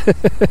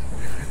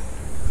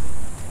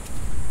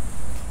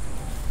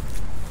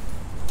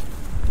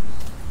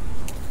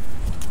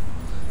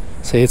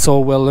 See, it's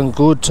all well and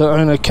good to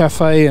own a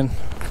cafe and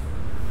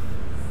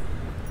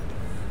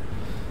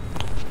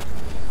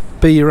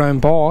be your own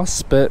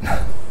boss, but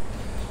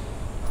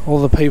all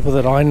the people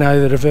that I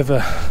know that have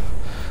ever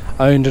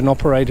owned and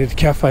operated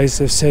cafes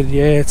have said,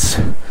 yeah, it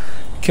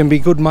can be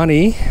good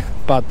money,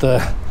 but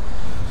the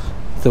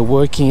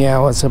working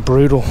hours are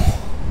brutal,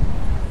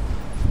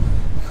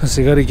 because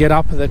you got to get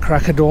up at the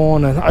crack of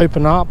dawn and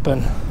open up,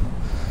 and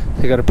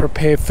they got to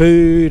prepare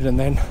food, and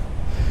then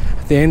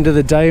at the end of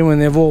the day when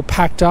they've all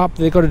packed up,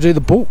 they've got to do the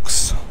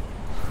books.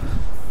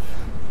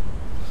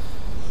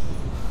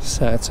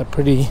 So it's a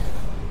pretty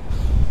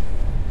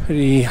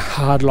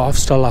hard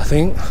lifestyle, I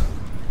think.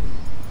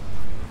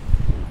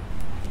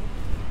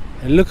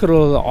 And look at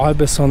all the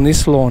ibis on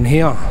this lawn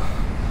here.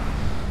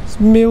 There's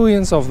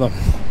millions of them.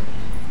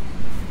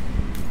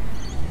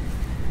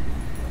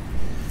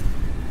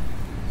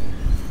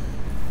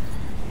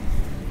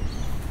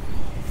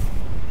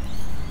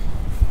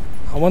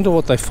 I wonder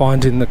what they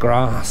find in the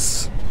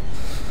grass.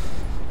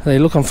 Are they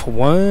looking for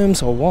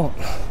worms or what?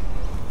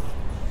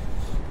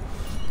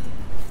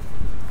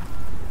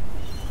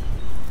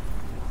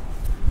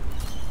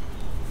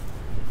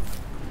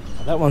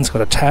 That one's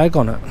got a tag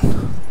on it.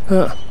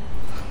 Huh.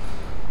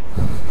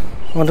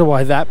 I wonder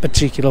why that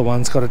particular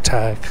one's got a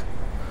tag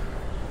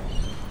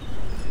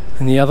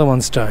and the other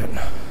ones don't.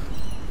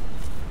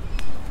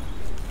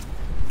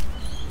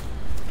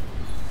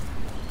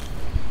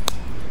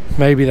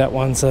 Maybe that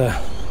one's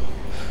a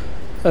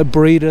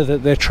breeder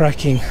that they're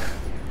tracking.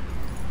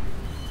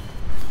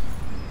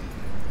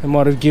 They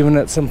might have given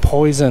it some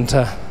poison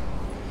to,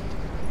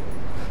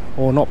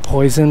 or not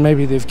poison,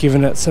 maybe they've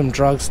given it some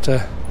drugs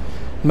to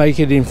make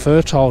it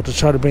infertile to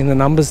try to bring the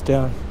numbers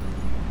down.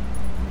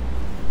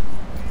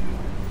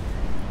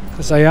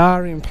 Because they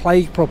are in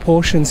plague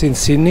proportions in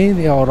Sydney,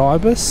 the old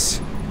ibis.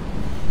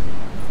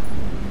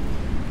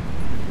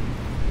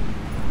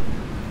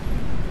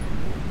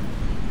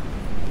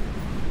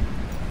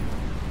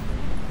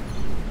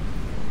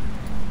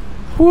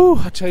 Whew,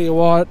 I tell you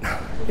what,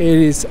 it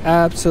is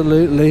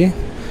absolutely,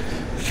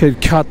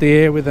 could cut the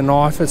air with a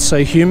knife, it's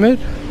so humid.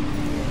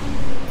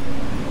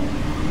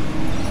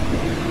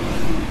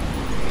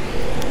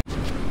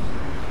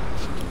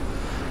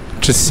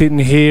 Just sitting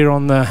here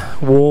on the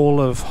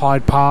wall of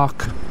Hyde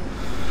Park,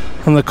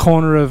 on the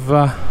corner of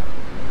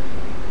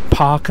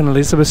Park and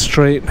Elizabeth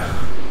Street.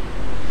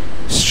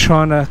 Just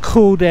trying to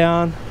cool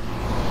down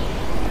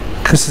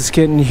because it's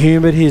getting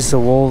humid. Here's the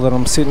wall that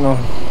I'm sitting on.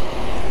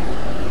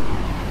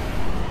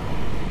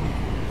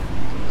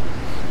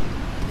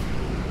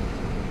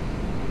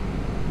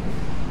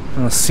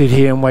 I'll sit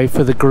here and wait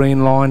for the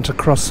green light to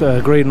cross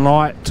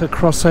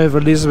over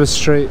Elizabeth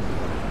Street.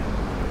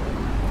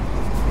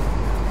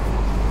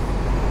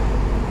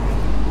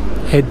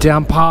 Head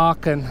down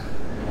Park and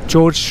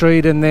George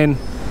Street and then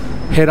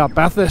head up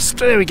Bathurst.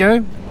 There we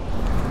go.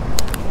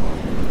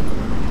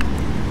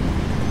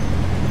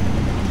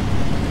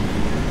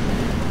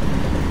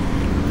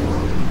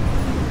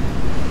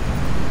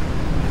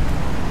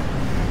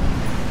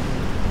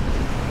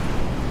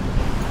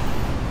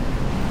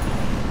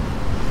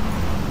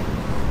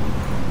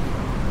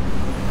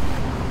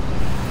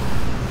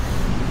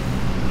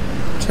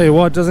 Tell you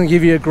what, it doesn't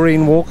give you a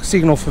green walk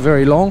signal for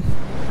very long.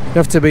 You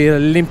have to be an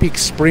Olympic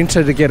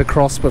sprinter to get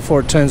across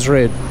before it turns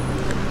red.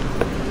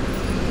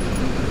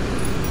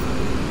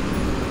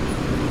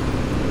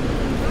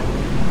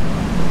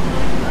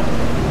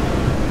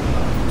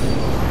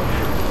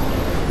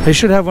 They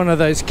should have one of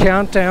those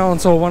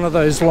countdowns or one of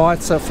those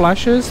lights that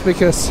flashes,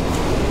 because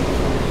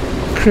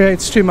it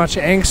creates too much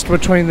angst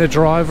between the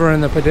driver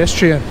and the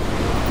pedestrian.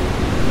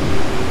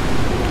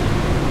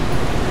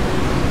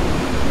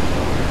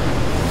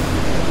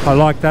 I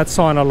like that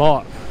sign a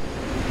lot.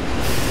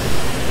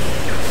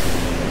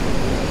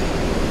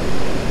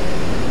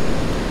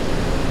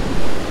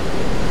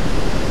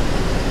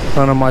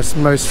 One of my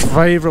most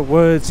favourite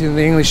words in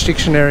the English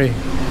dictionary.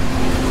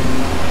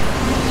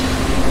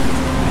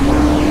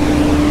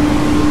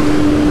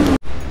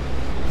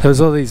 There's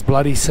all these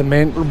bloody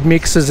cement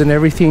mixers and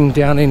everything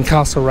down in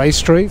Castlereagh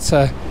Street,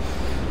 so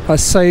I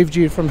saved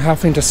you from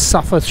having to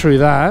suffer through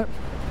that.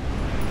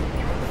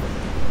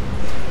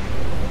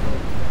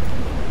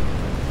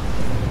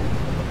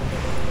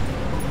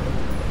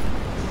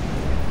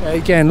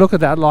 Again, look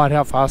at that light,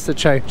 how fast it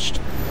changed.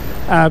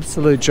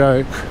 Absolute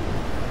joke.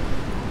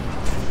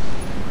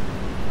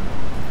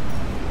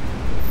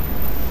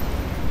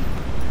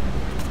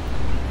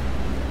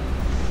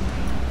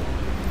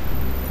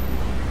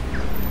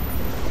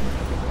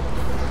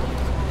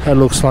 That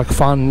looks like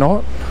fun,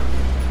 not?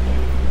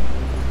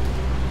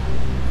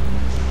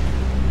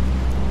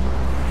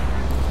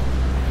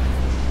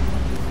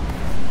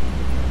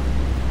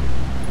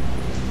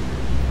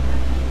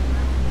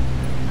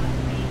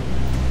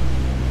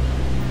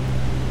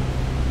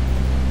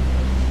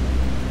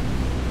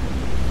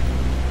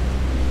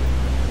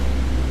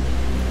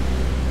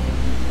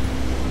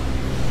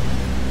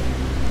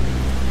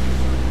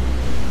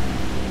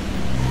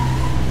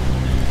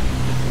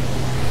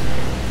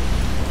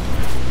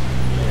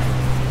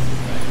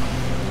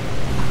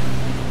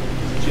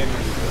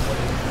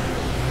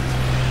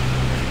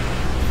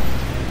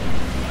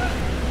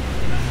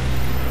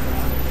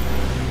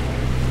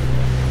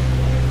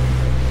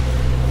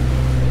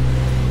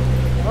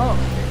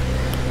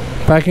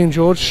 Back in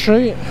George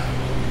Street.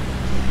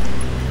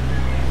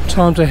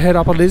 Time to head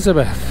up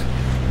Elizabeth.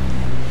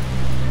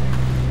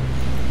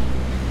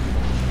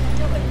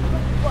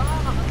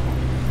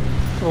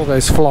 All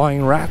those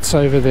flying rats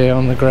over there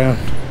on the ground.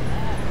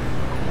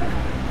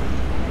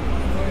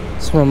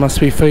 Someone must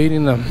be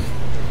feeding them.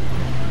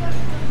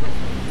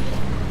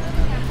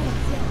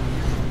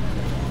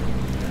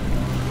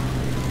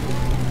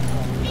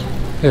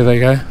 There they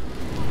go.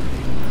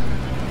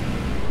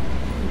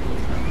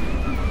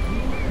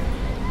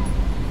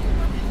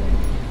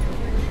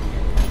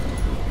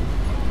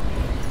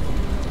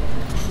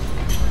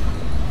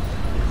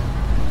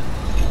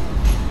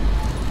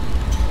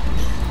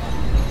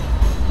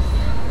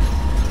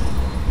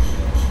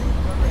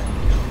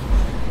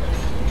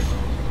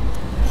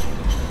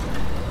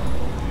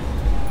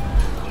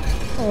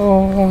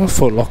 Oh,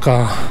 Foot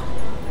Locker.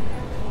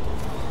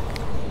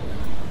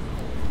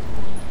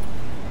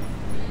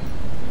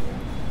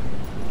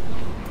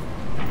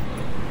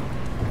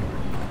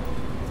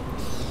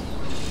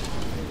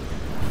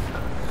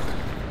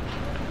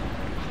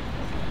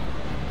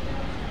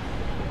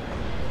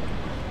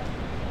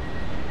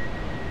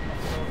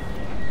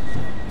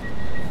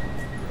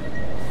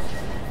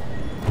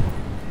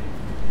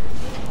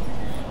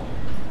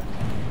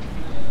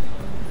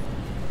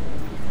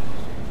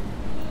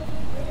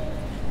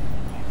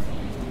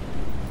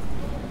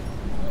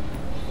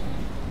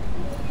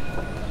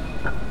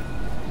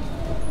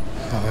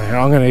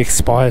 I'm going to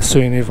expire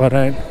soon if I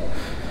don't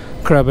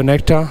grab a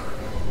nectar.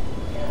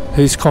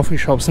 These coffee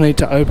shops need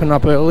to open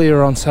up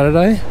earlier on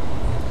Saturday.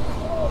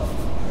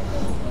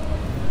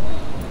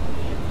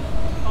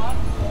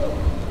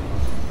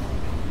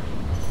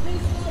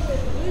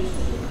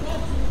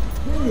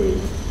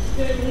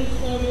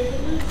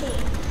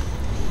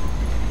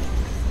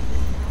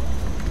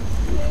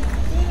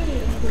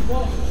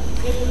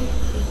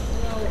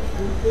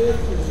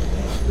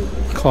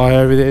 Guy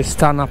over there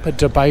starting up a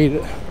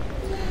debate.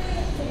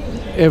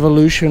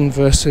 Evolution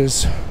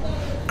versus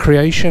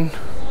creation.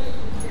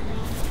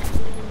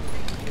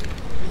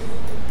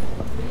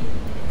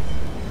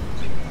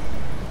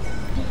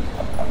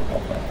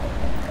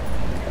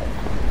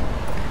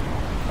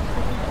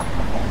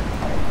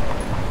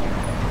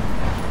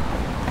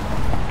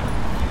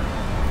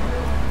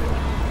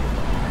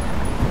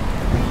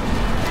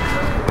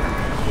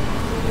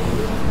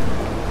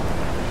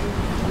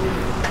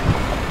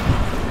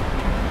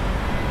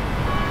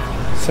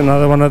 It's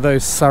another one of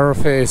those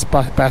thoroughfares,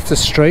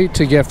 Bathurst Street,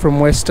 to get from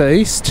west to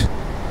east.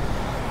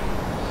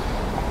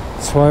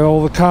 That's why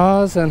all the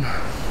cars, and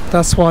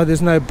that's why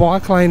there's no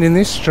bike lane in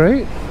this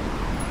street.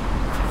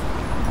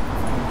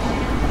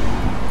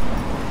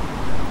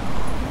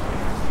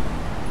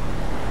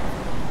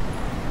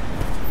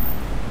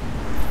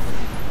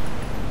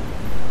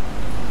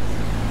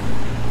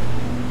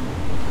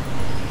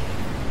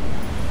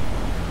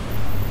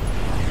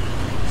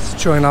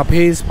 Joint up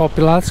here is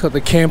popular. It's got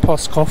the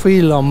Campos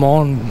coffee, Le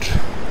Monde.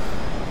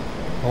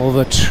 All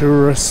the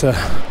tourists are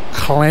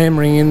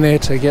clamouring in there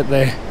to get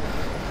their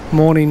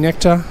morning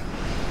nectar.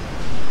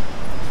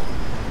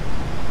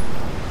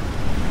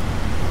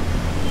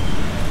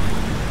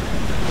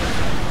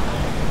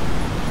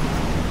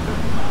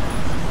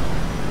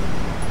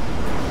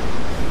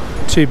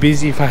 Too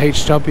busy for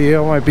HW, I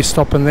won't be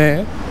stopping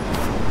there.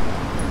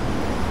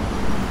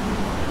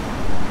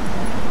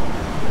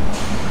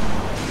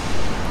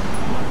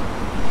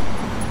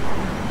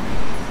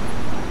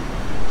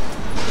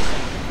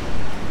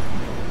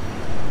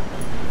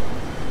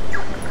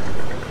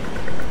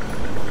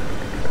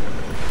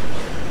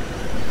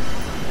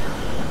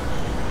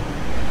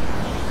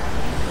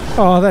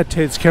 Oh, that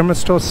Ted's camera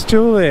store's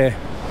still there.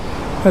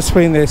 That's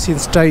been there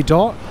since day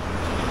dot.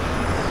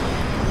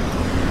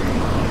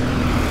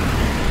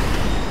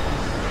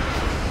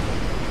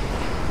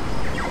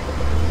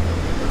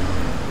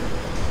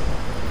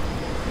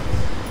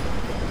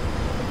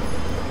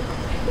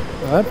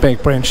 Well, that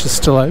bank branch is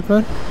still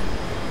open.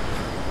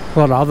 A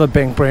lot of other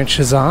bank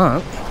branches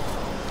aren't.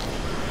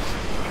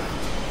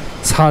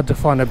 It's hard to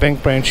find a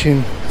bank branch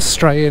in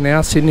Australia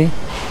now, Sydney.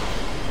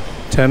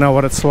 Don't know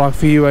what it's like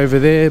for you over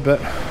there,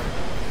 but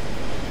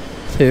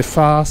they're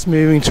fast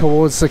moving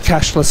towards the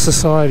cashless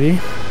society.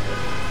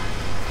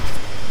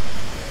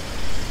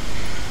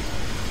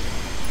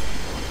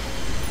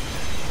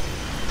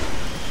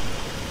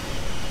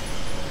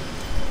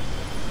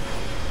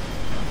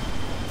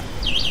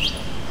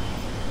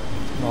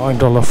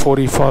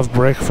 $9.45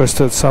 breakfast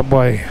at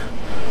Subway.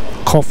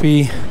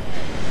 Coffee,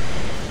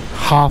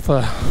 half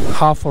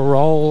a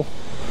roll,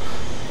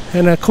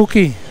 and a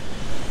cookie.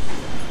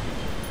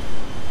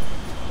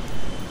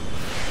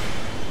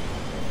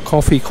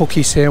 Coffee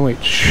cookie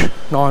sandwich,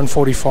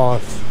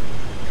 $9.45.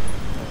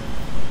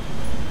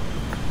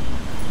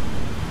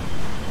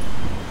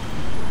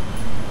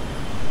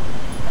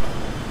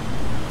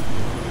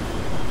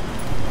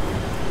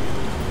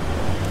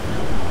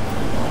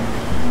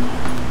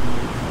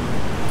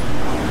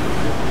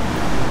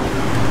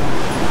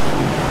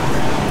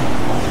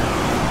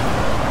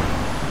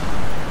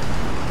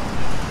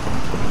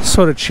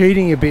 Sort of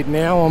cheating a bit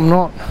now. I'm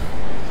not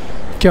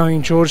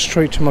going George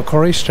Street to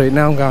Macquarie Street,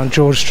 now I'm going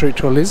George Street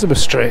to Elizabeth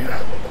Street.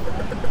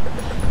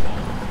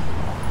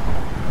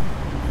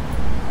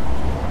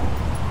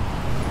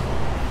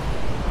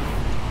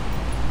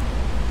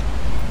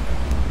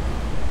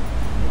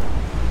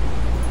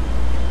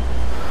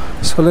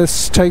 So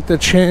let's take the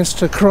chance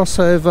to cross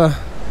over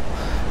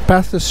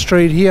Bathurst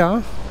Street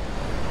here,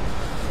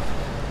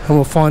 and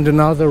we'll find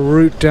another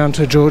route down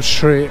to George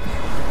Street.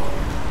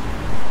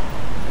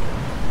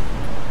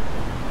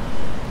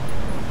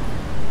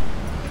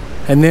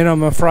 And then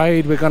I'm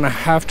afraid we're going to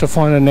have to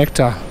find a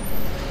nectar,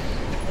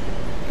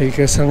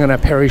 because I'm going to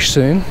perish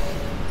soon.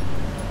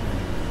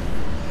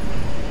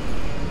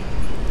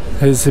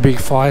 There's the big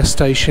fire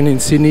station in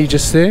Sydney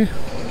just there.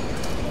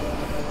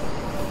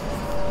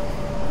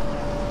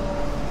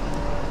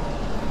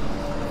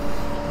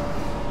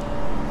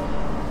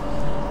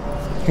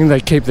 I think they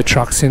keep the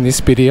trucks in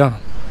this bit here.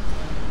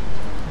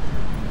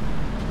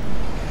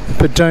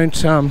 But don't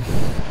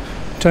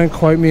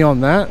quote me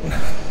on that.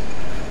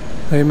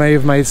 They may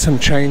have made some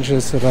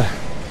changes that are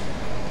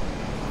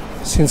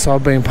since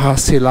I've been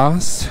past here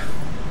last.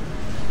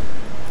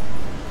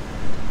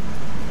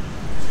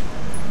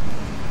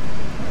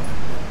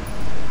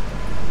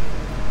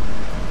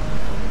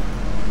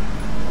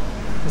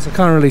 Because I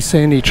can't really see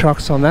any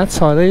trucks on that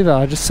side either.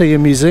 I just see a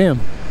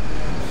museum.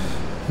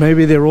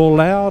 Maybe they're all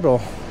loud,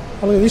 or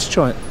oh, look at this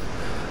joint.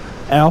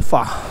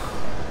 Alpha.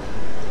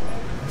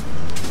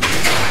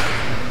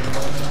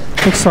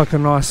 Looks like a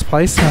nice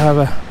place to have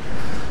a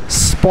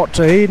spot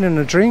to eat and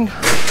a drink.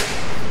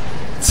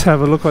 Let's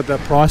have a look what the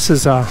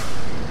prices are.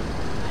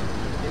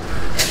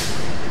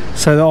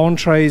 So the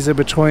entrees are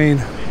between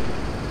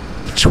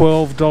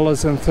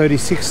 $12 and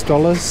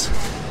 $36.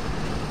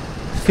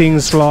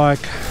 Things like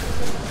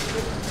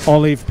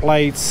olive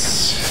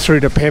plates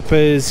through to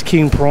peppers,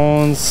 king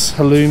prawns,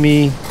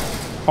 halloumi,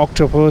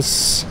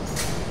 octopus,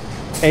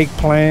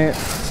 eggplant,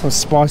 some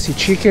spicy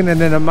chicken, and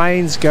then the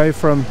mains go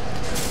from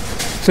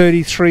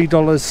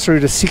 $33 through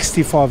to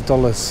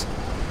 $65.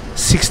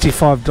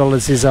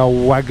 $65 is a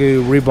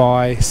Wagyu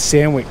ribeye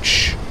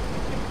sandwich.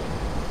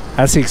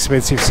 That's an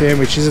expensive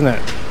sandwich, isn't it?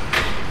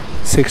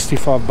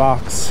 $65.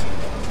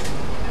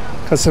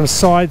 Got some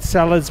side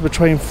salads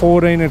between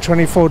 $14 and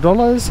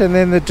 $24, and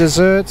then the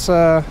desserts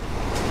are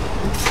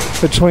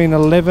between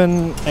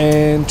 $11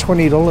 and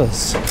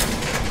 $20.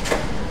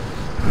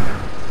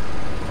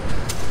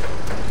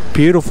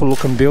 Beautiful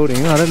looking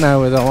building. I don't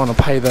know whether I want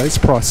to pay those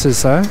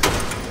prices though.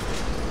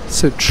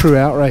 It's a true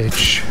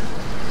outrage.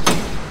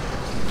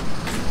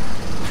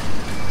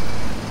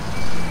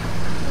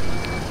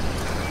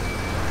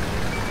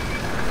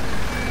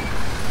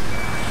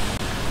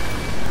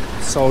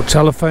 This old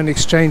telephone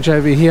exchange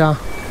over here.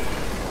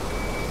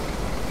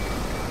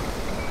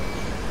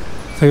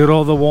 They got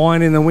all the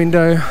wine in the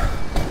window.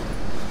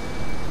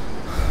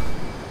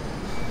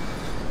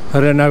 I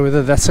don't know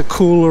whether that's a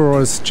cooler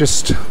or it's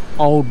just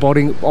old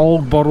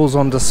bottles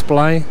on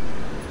display.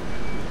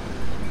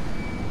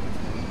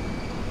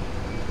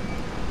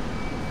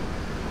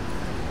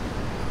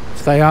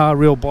 If they are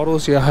real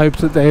bottles, you hope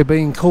that they're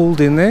being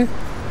cooled in there.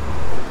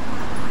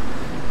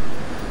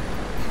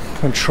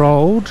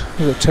 Controlled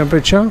the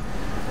temperature.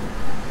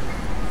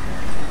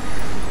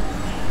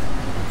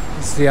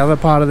 This is the other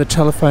part of the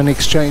telephone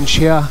exchange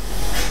here.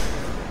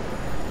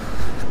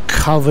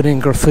 Covered in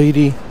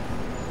graffiti.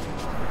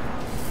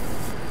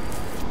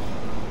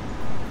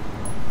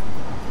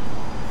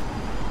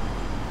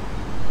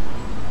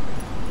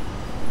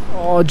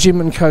 Oh,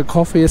 Jim and Co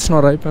Coffee, it's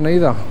not open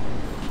either.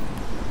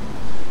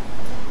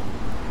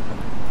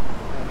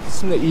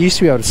 You used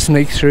to be able to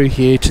sneak through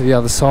here to the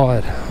other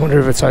side. I wonder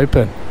if it's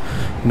open.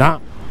 Nah.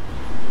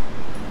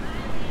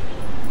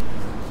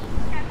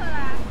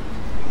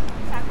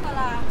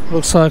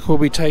 Looks like we'll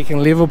be taking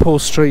Liverpool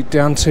Street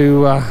down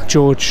to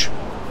George.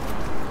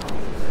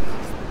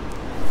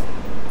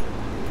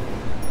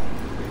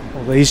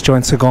 All these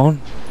joints are gone.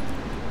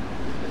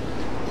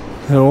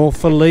 They're all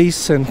for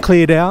lease and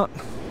cleared out.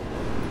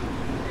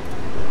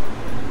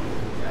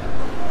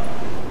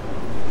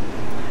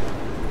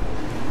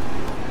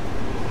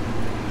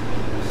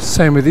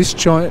 Same with this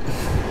joint.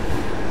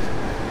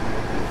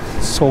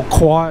 It's all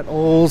quiet,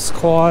 all's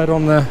quiet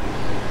on the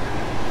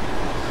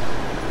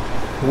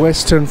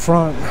western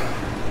front.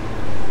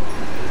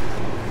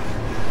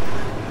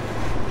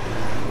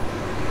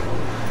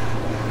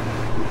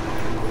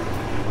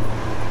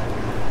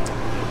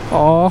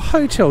 Oh,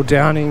 Hotel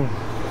Downing.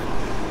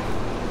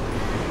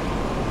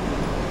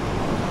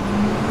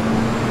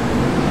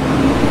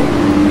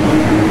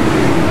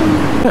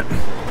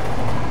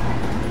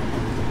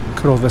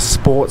 Look at all the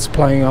sports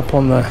playing up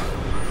on the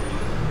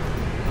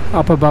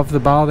up above the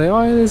bar there.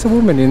 Oh, there's a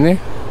woman in there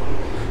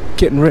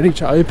getting ready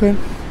to open.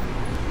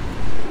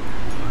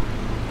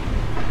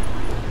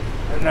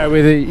 I don't know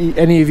whether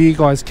any of you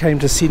guys came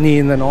to Sydney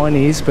in the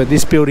 90s, but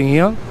this building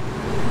here,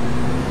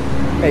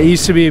 it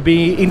used to be a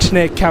big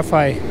internet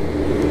cafe.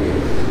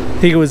 I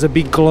think it was a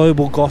big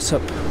global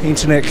gossip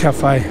internet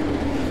cafe.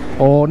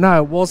 Or no,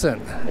 it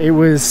wasn't. It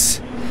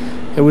was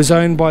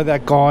owned by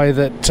that guy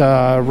that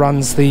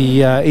runs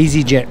the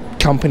EasyJet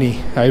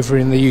company over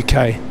in the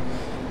UK.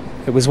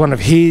 It was one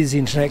of his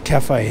internet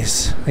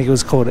cafes. I think it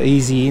was called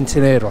Easy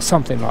Internet or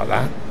something like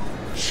that.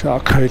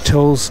 Shark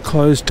Hotel's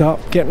closed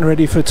up, getting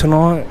ready for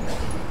tonight.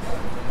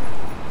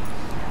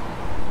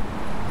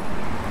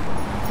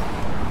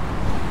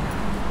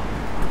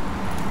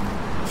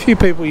 A few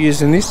people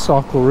using this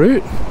cycle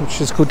route,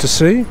 which is good to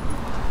see.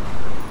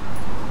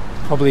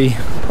 Probably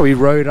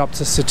rode up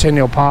to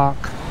Centennial Park,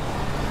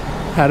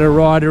 had a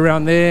ride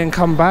around there and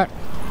come back.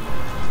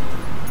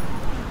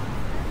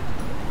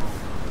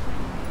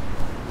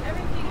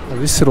 Oh,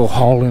 this little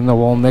hole in the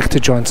wall nectar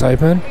joint's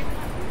open.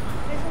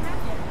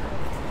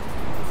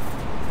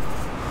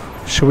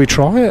 Shall we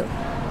try it?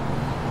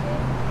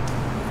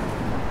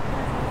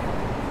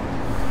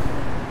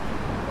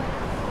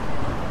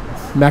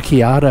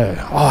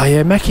 Macchiato. Oh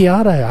yeah,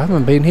 macchiato. I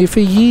haven't been here for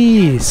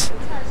years.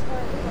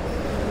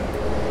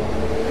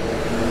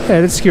 Yeah,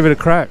 let's give it a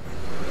crack.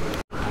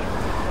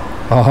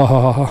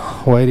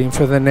 Oh, waiting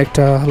for the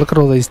nectar. Look at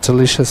all these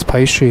delicious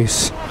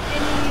pastries.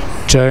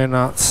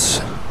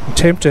 Donuts. I'm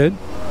tempted.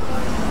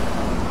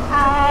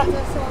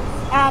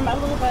 A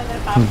little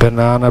bit of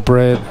Banana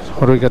bread.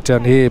 What do we got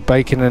down here?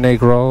 Bacon and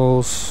egg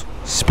rolls.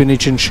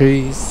 Spinach and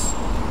cheese.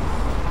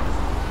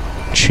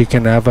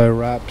 Chicken avo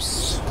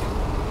wraps.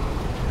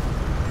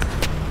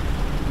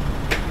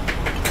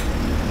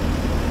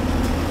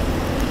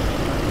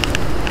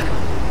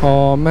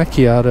 Oh,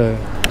 macchiato.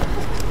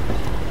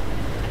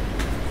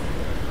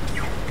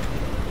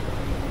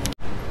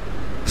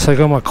 So I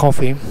got my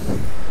coffee.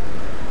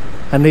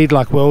 I need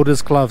like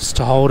welder's gloves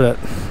to hold it.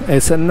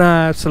 It's an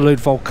absolute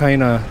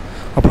volcano.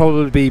 I'll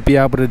probably be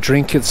able to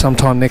drink it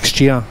sometime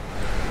next year.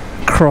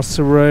 Across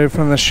the road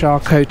from the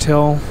Shark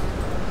Hotel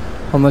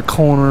on the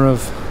corner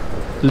of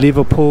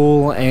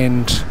Liverpool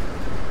and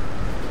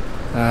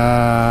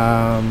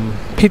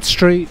Pitt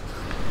Street.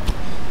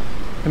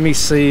 Let me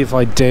see if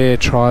I dare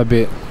try a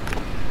bit.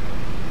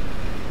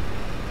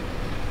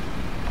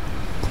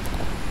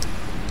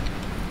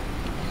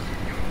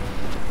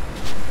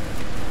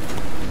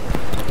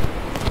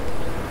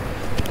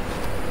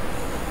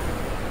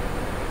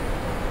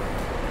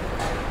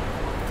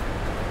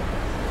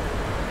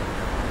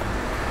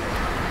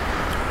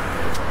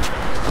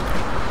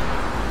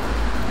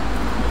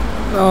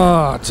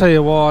 Oh, I'll tell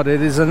you what,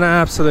 it is an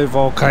absolute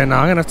volcano.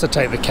 I'm going to have to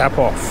take the cap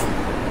off.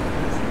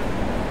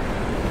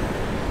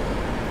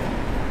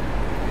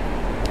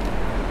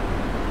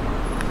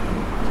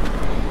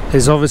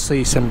 There's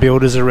obviously some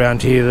builders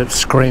around here that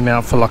scream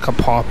out for like a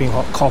piping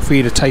hot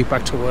coffee to take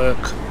back to work.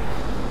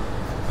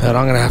 But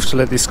I'm going to have to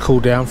let this cool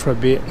down for a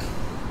bit.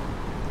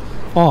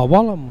 Oh,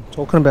 while I'm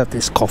talking about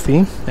this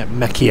coffee, that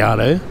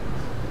macchiato,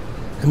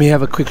 let me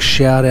have a quick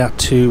shout out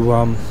to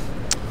an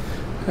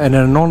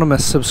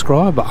anonymous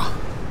subscriber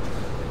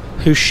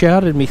who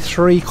shouted me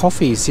 3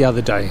 coffees the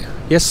other day.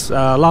 Yes,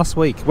 last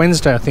week,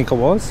 Wednesday I think it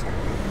was.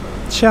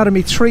 Shouted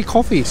me 3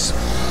 coffees.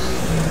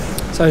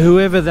 So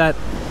whoever that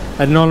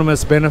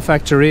anonymous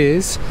benefactor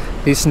is,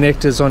 this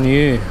nectar's on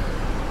you.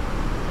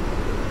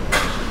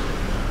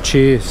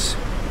 Cheers.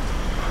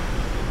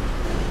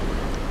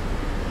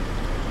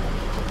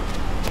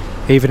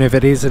 Even if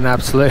it is an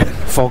absolute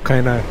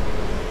volcano.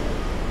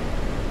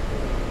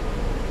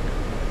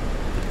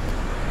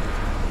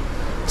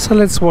 So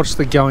let's watch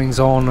the goings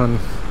on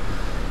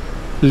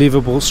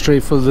Liverpool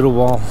Street for a little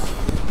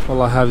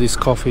while I have this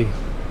coffee.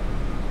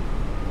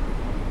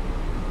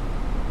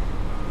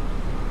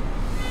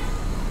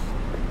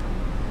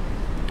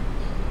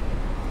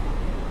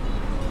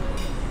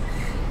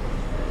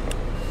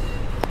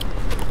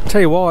 Tell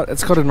you what,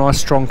 it's got a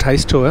nice strong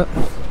taste to it.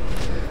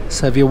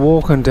 So if you're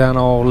walking down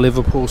old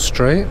Liverpool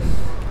Street,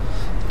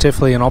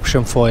 definitely an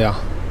option for you.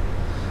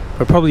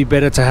 But probably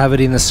better to have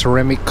it in a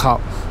ceramic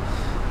cup,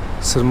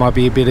 so it might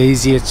be a bit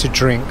easier to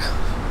drink.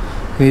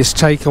 And this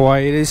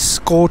takeaway, it is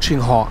scorching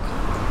hot.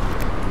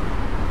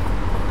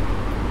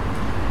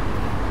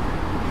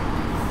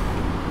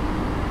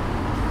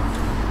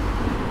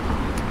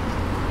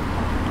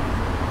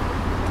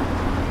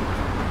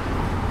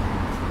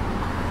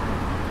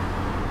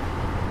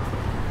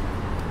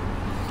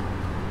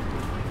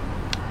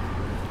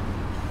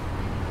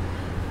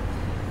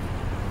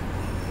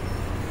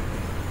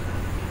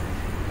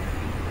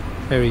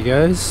 There he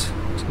goes,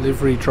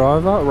 delivery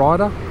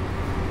rider.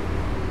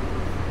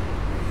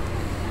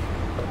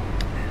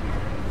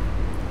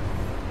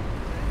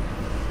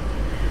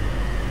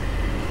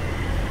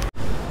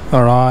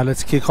 Alright,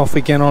 let's kick off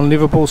again on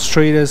Liverpool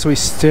Street as we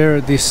stare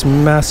at this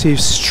massive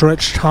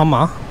stretched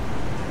Hummer.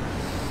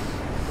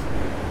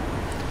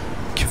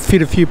 Can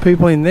fit a few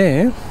people in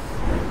there.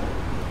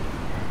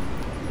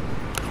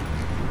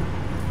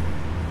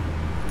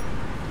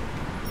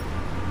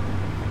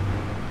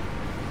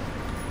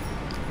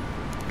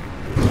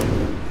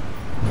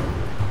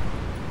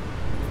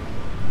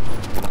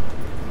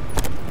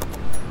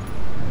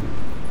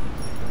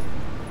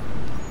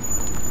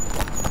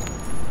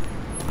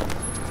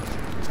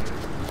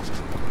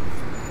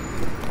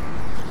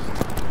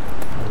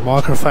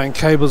 Microphone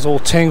cable's all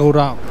tangled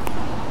up.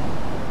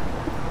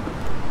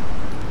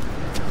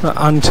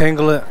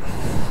 Untangle it.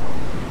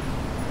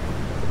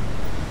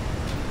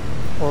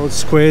 Old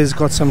Square's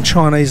got some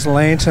Chinese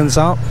lanterns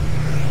up,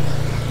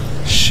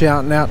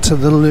 shouting out to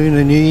the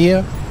Lunar New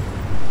Year.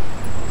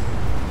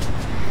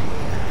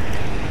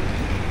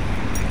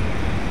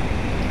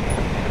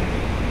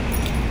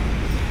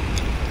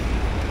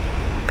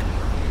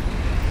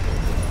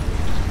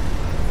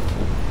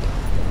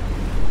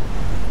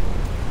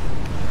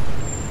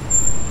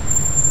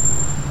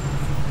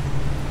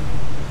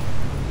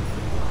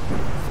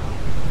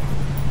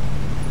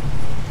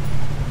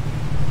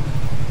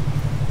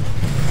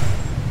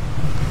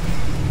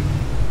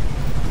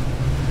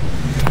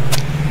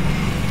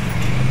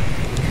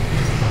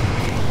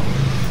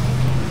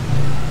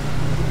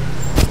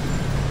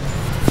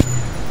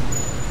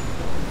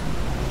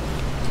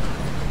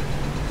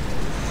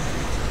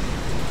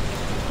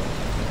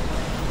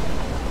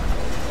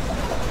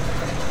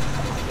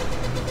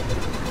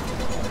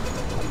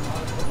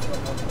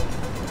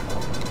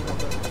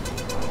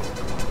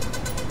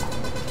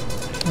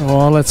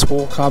 Well, let's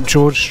walk up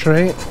George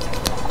Street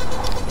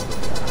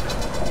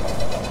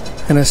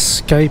and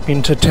escape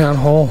into Town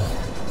Hall.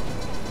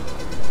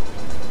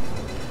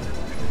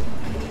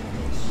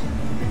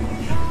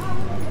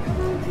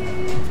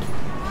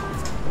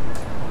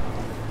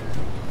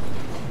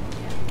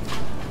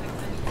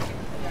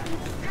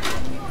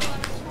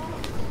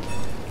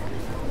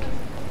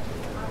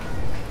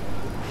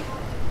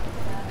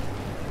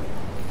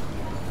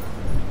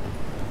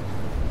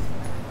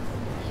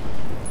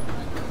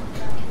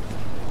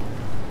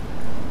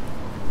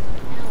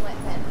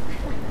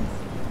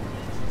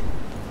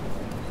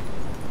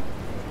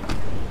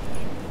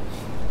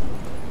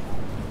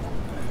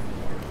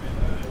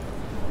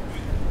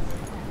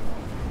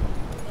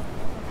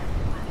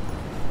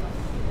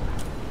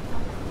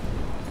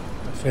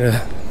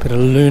 A bit of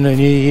Lunar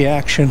New Year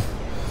action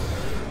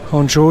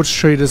on George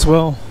Street as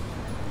well.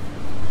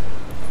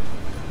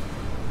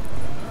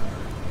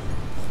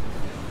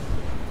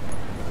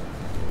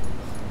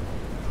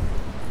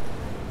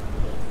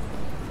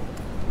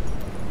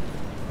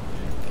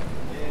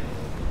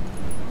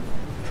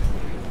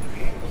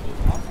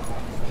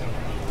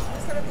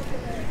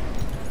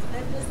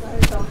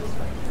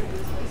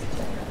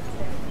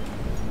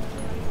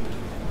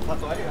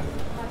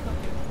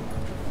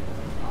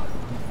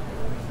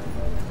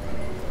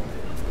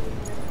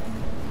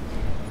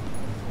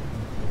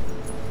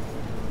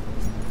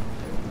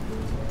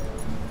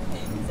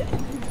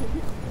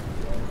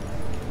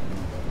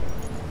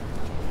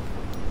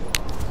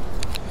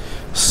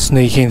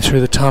 sneak in through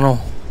the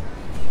tunnel.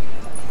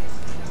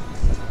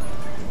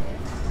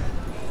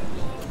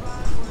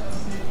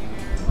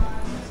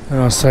 And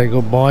I'll say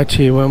goodbye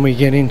to you when we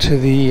get into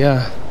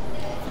the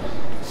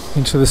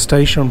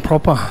station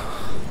proper.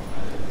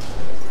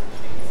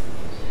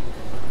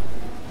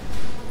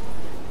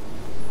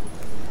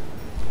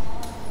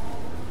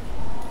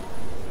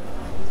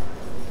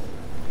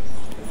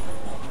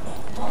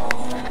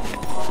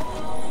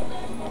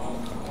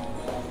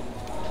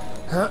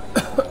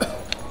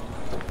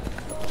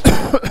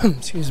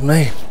 Excuse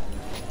me.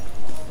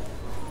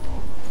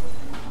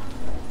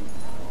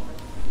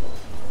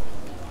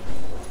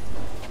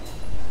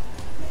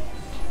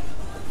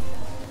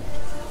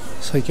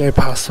 So go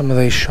past some of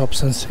these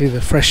shops and see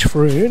the fresh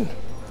fruit.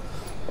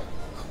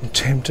 I'm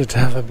tempted to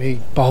have a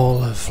big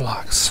bowl of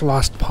like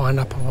sliced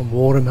pineapple and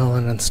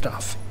watermelon and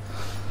stuff.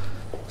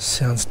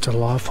 Sounds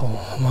delightful.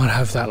 I might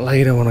have that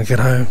later when I get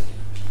home.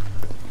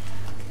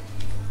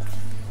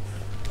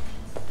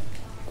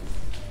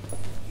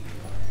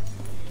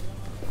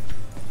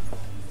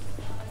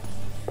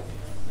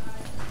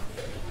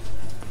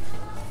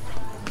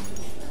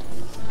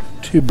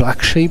 Two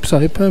black sheep's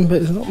open,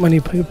 but there's not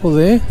many people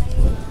there.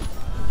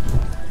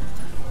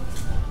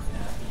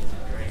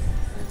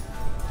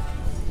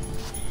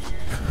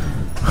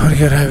 I'll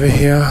get over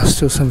here.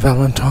 Still some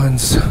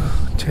Valentine's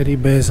teddy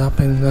bears up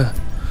in the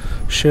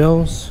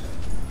shelves.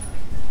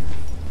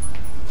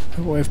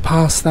 But we've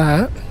passed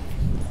that.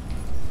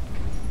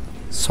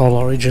 Soul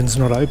Origin's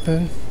not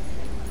open.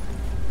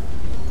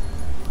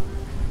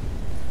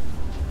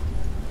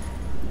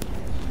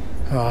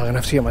 Oh, I'm gonna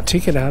have to get my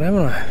ticket out,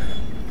 haven't I?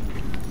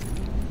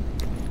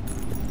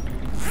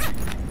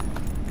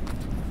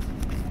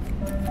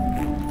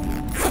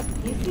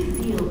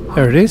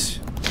 There it is.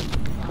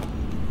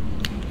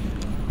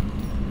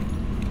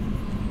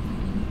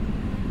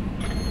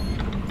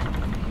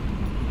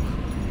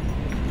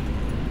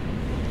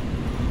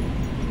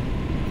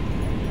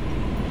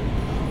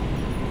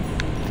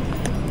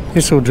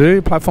 This will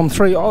do. Platform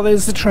 3. Oh,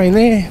 there's the train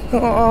there.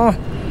 Oh.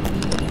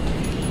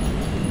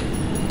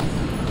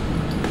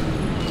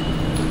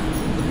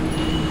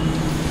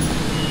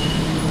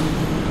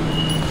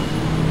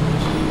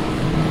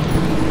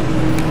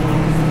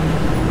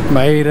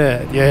 Made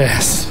it,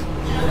 yes.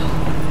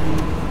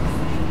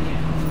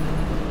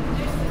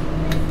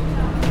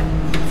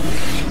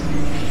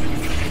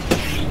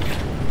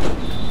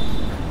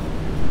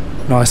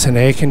 Nice and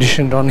air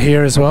conditioned on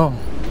here as well.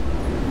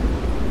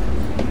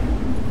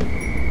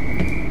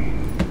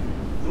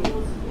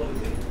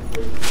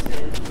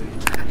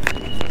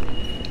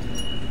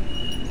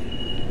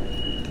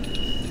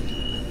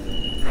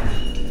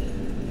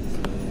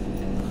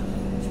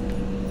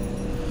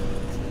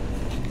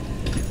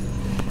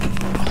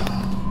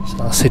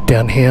 So I'll sit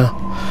down here,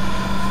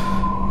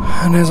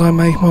 and as I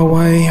make my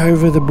way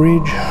over the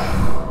bridge,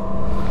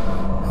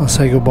 I'll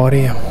say goodbye to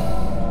you.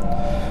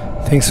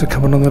 Thanks for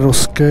coming on the little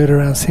skirt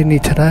around Sydney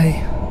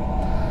today.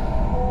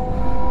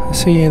 I'll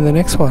see you in the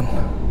next one.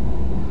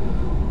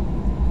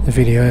 The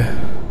video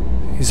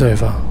is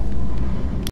over.